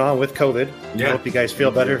for being on with COVID. Yeah. I hope you guys feel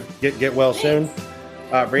better. Get well soon.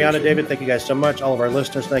 Brianna, David, thank you guys so much. All of our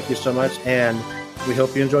listeners, thank you so much. And we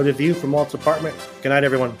hope you enjoyed the view from Walt's apartment. Good night,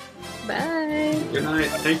 everyone. Bye. Good night.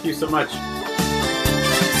 Thank you so much.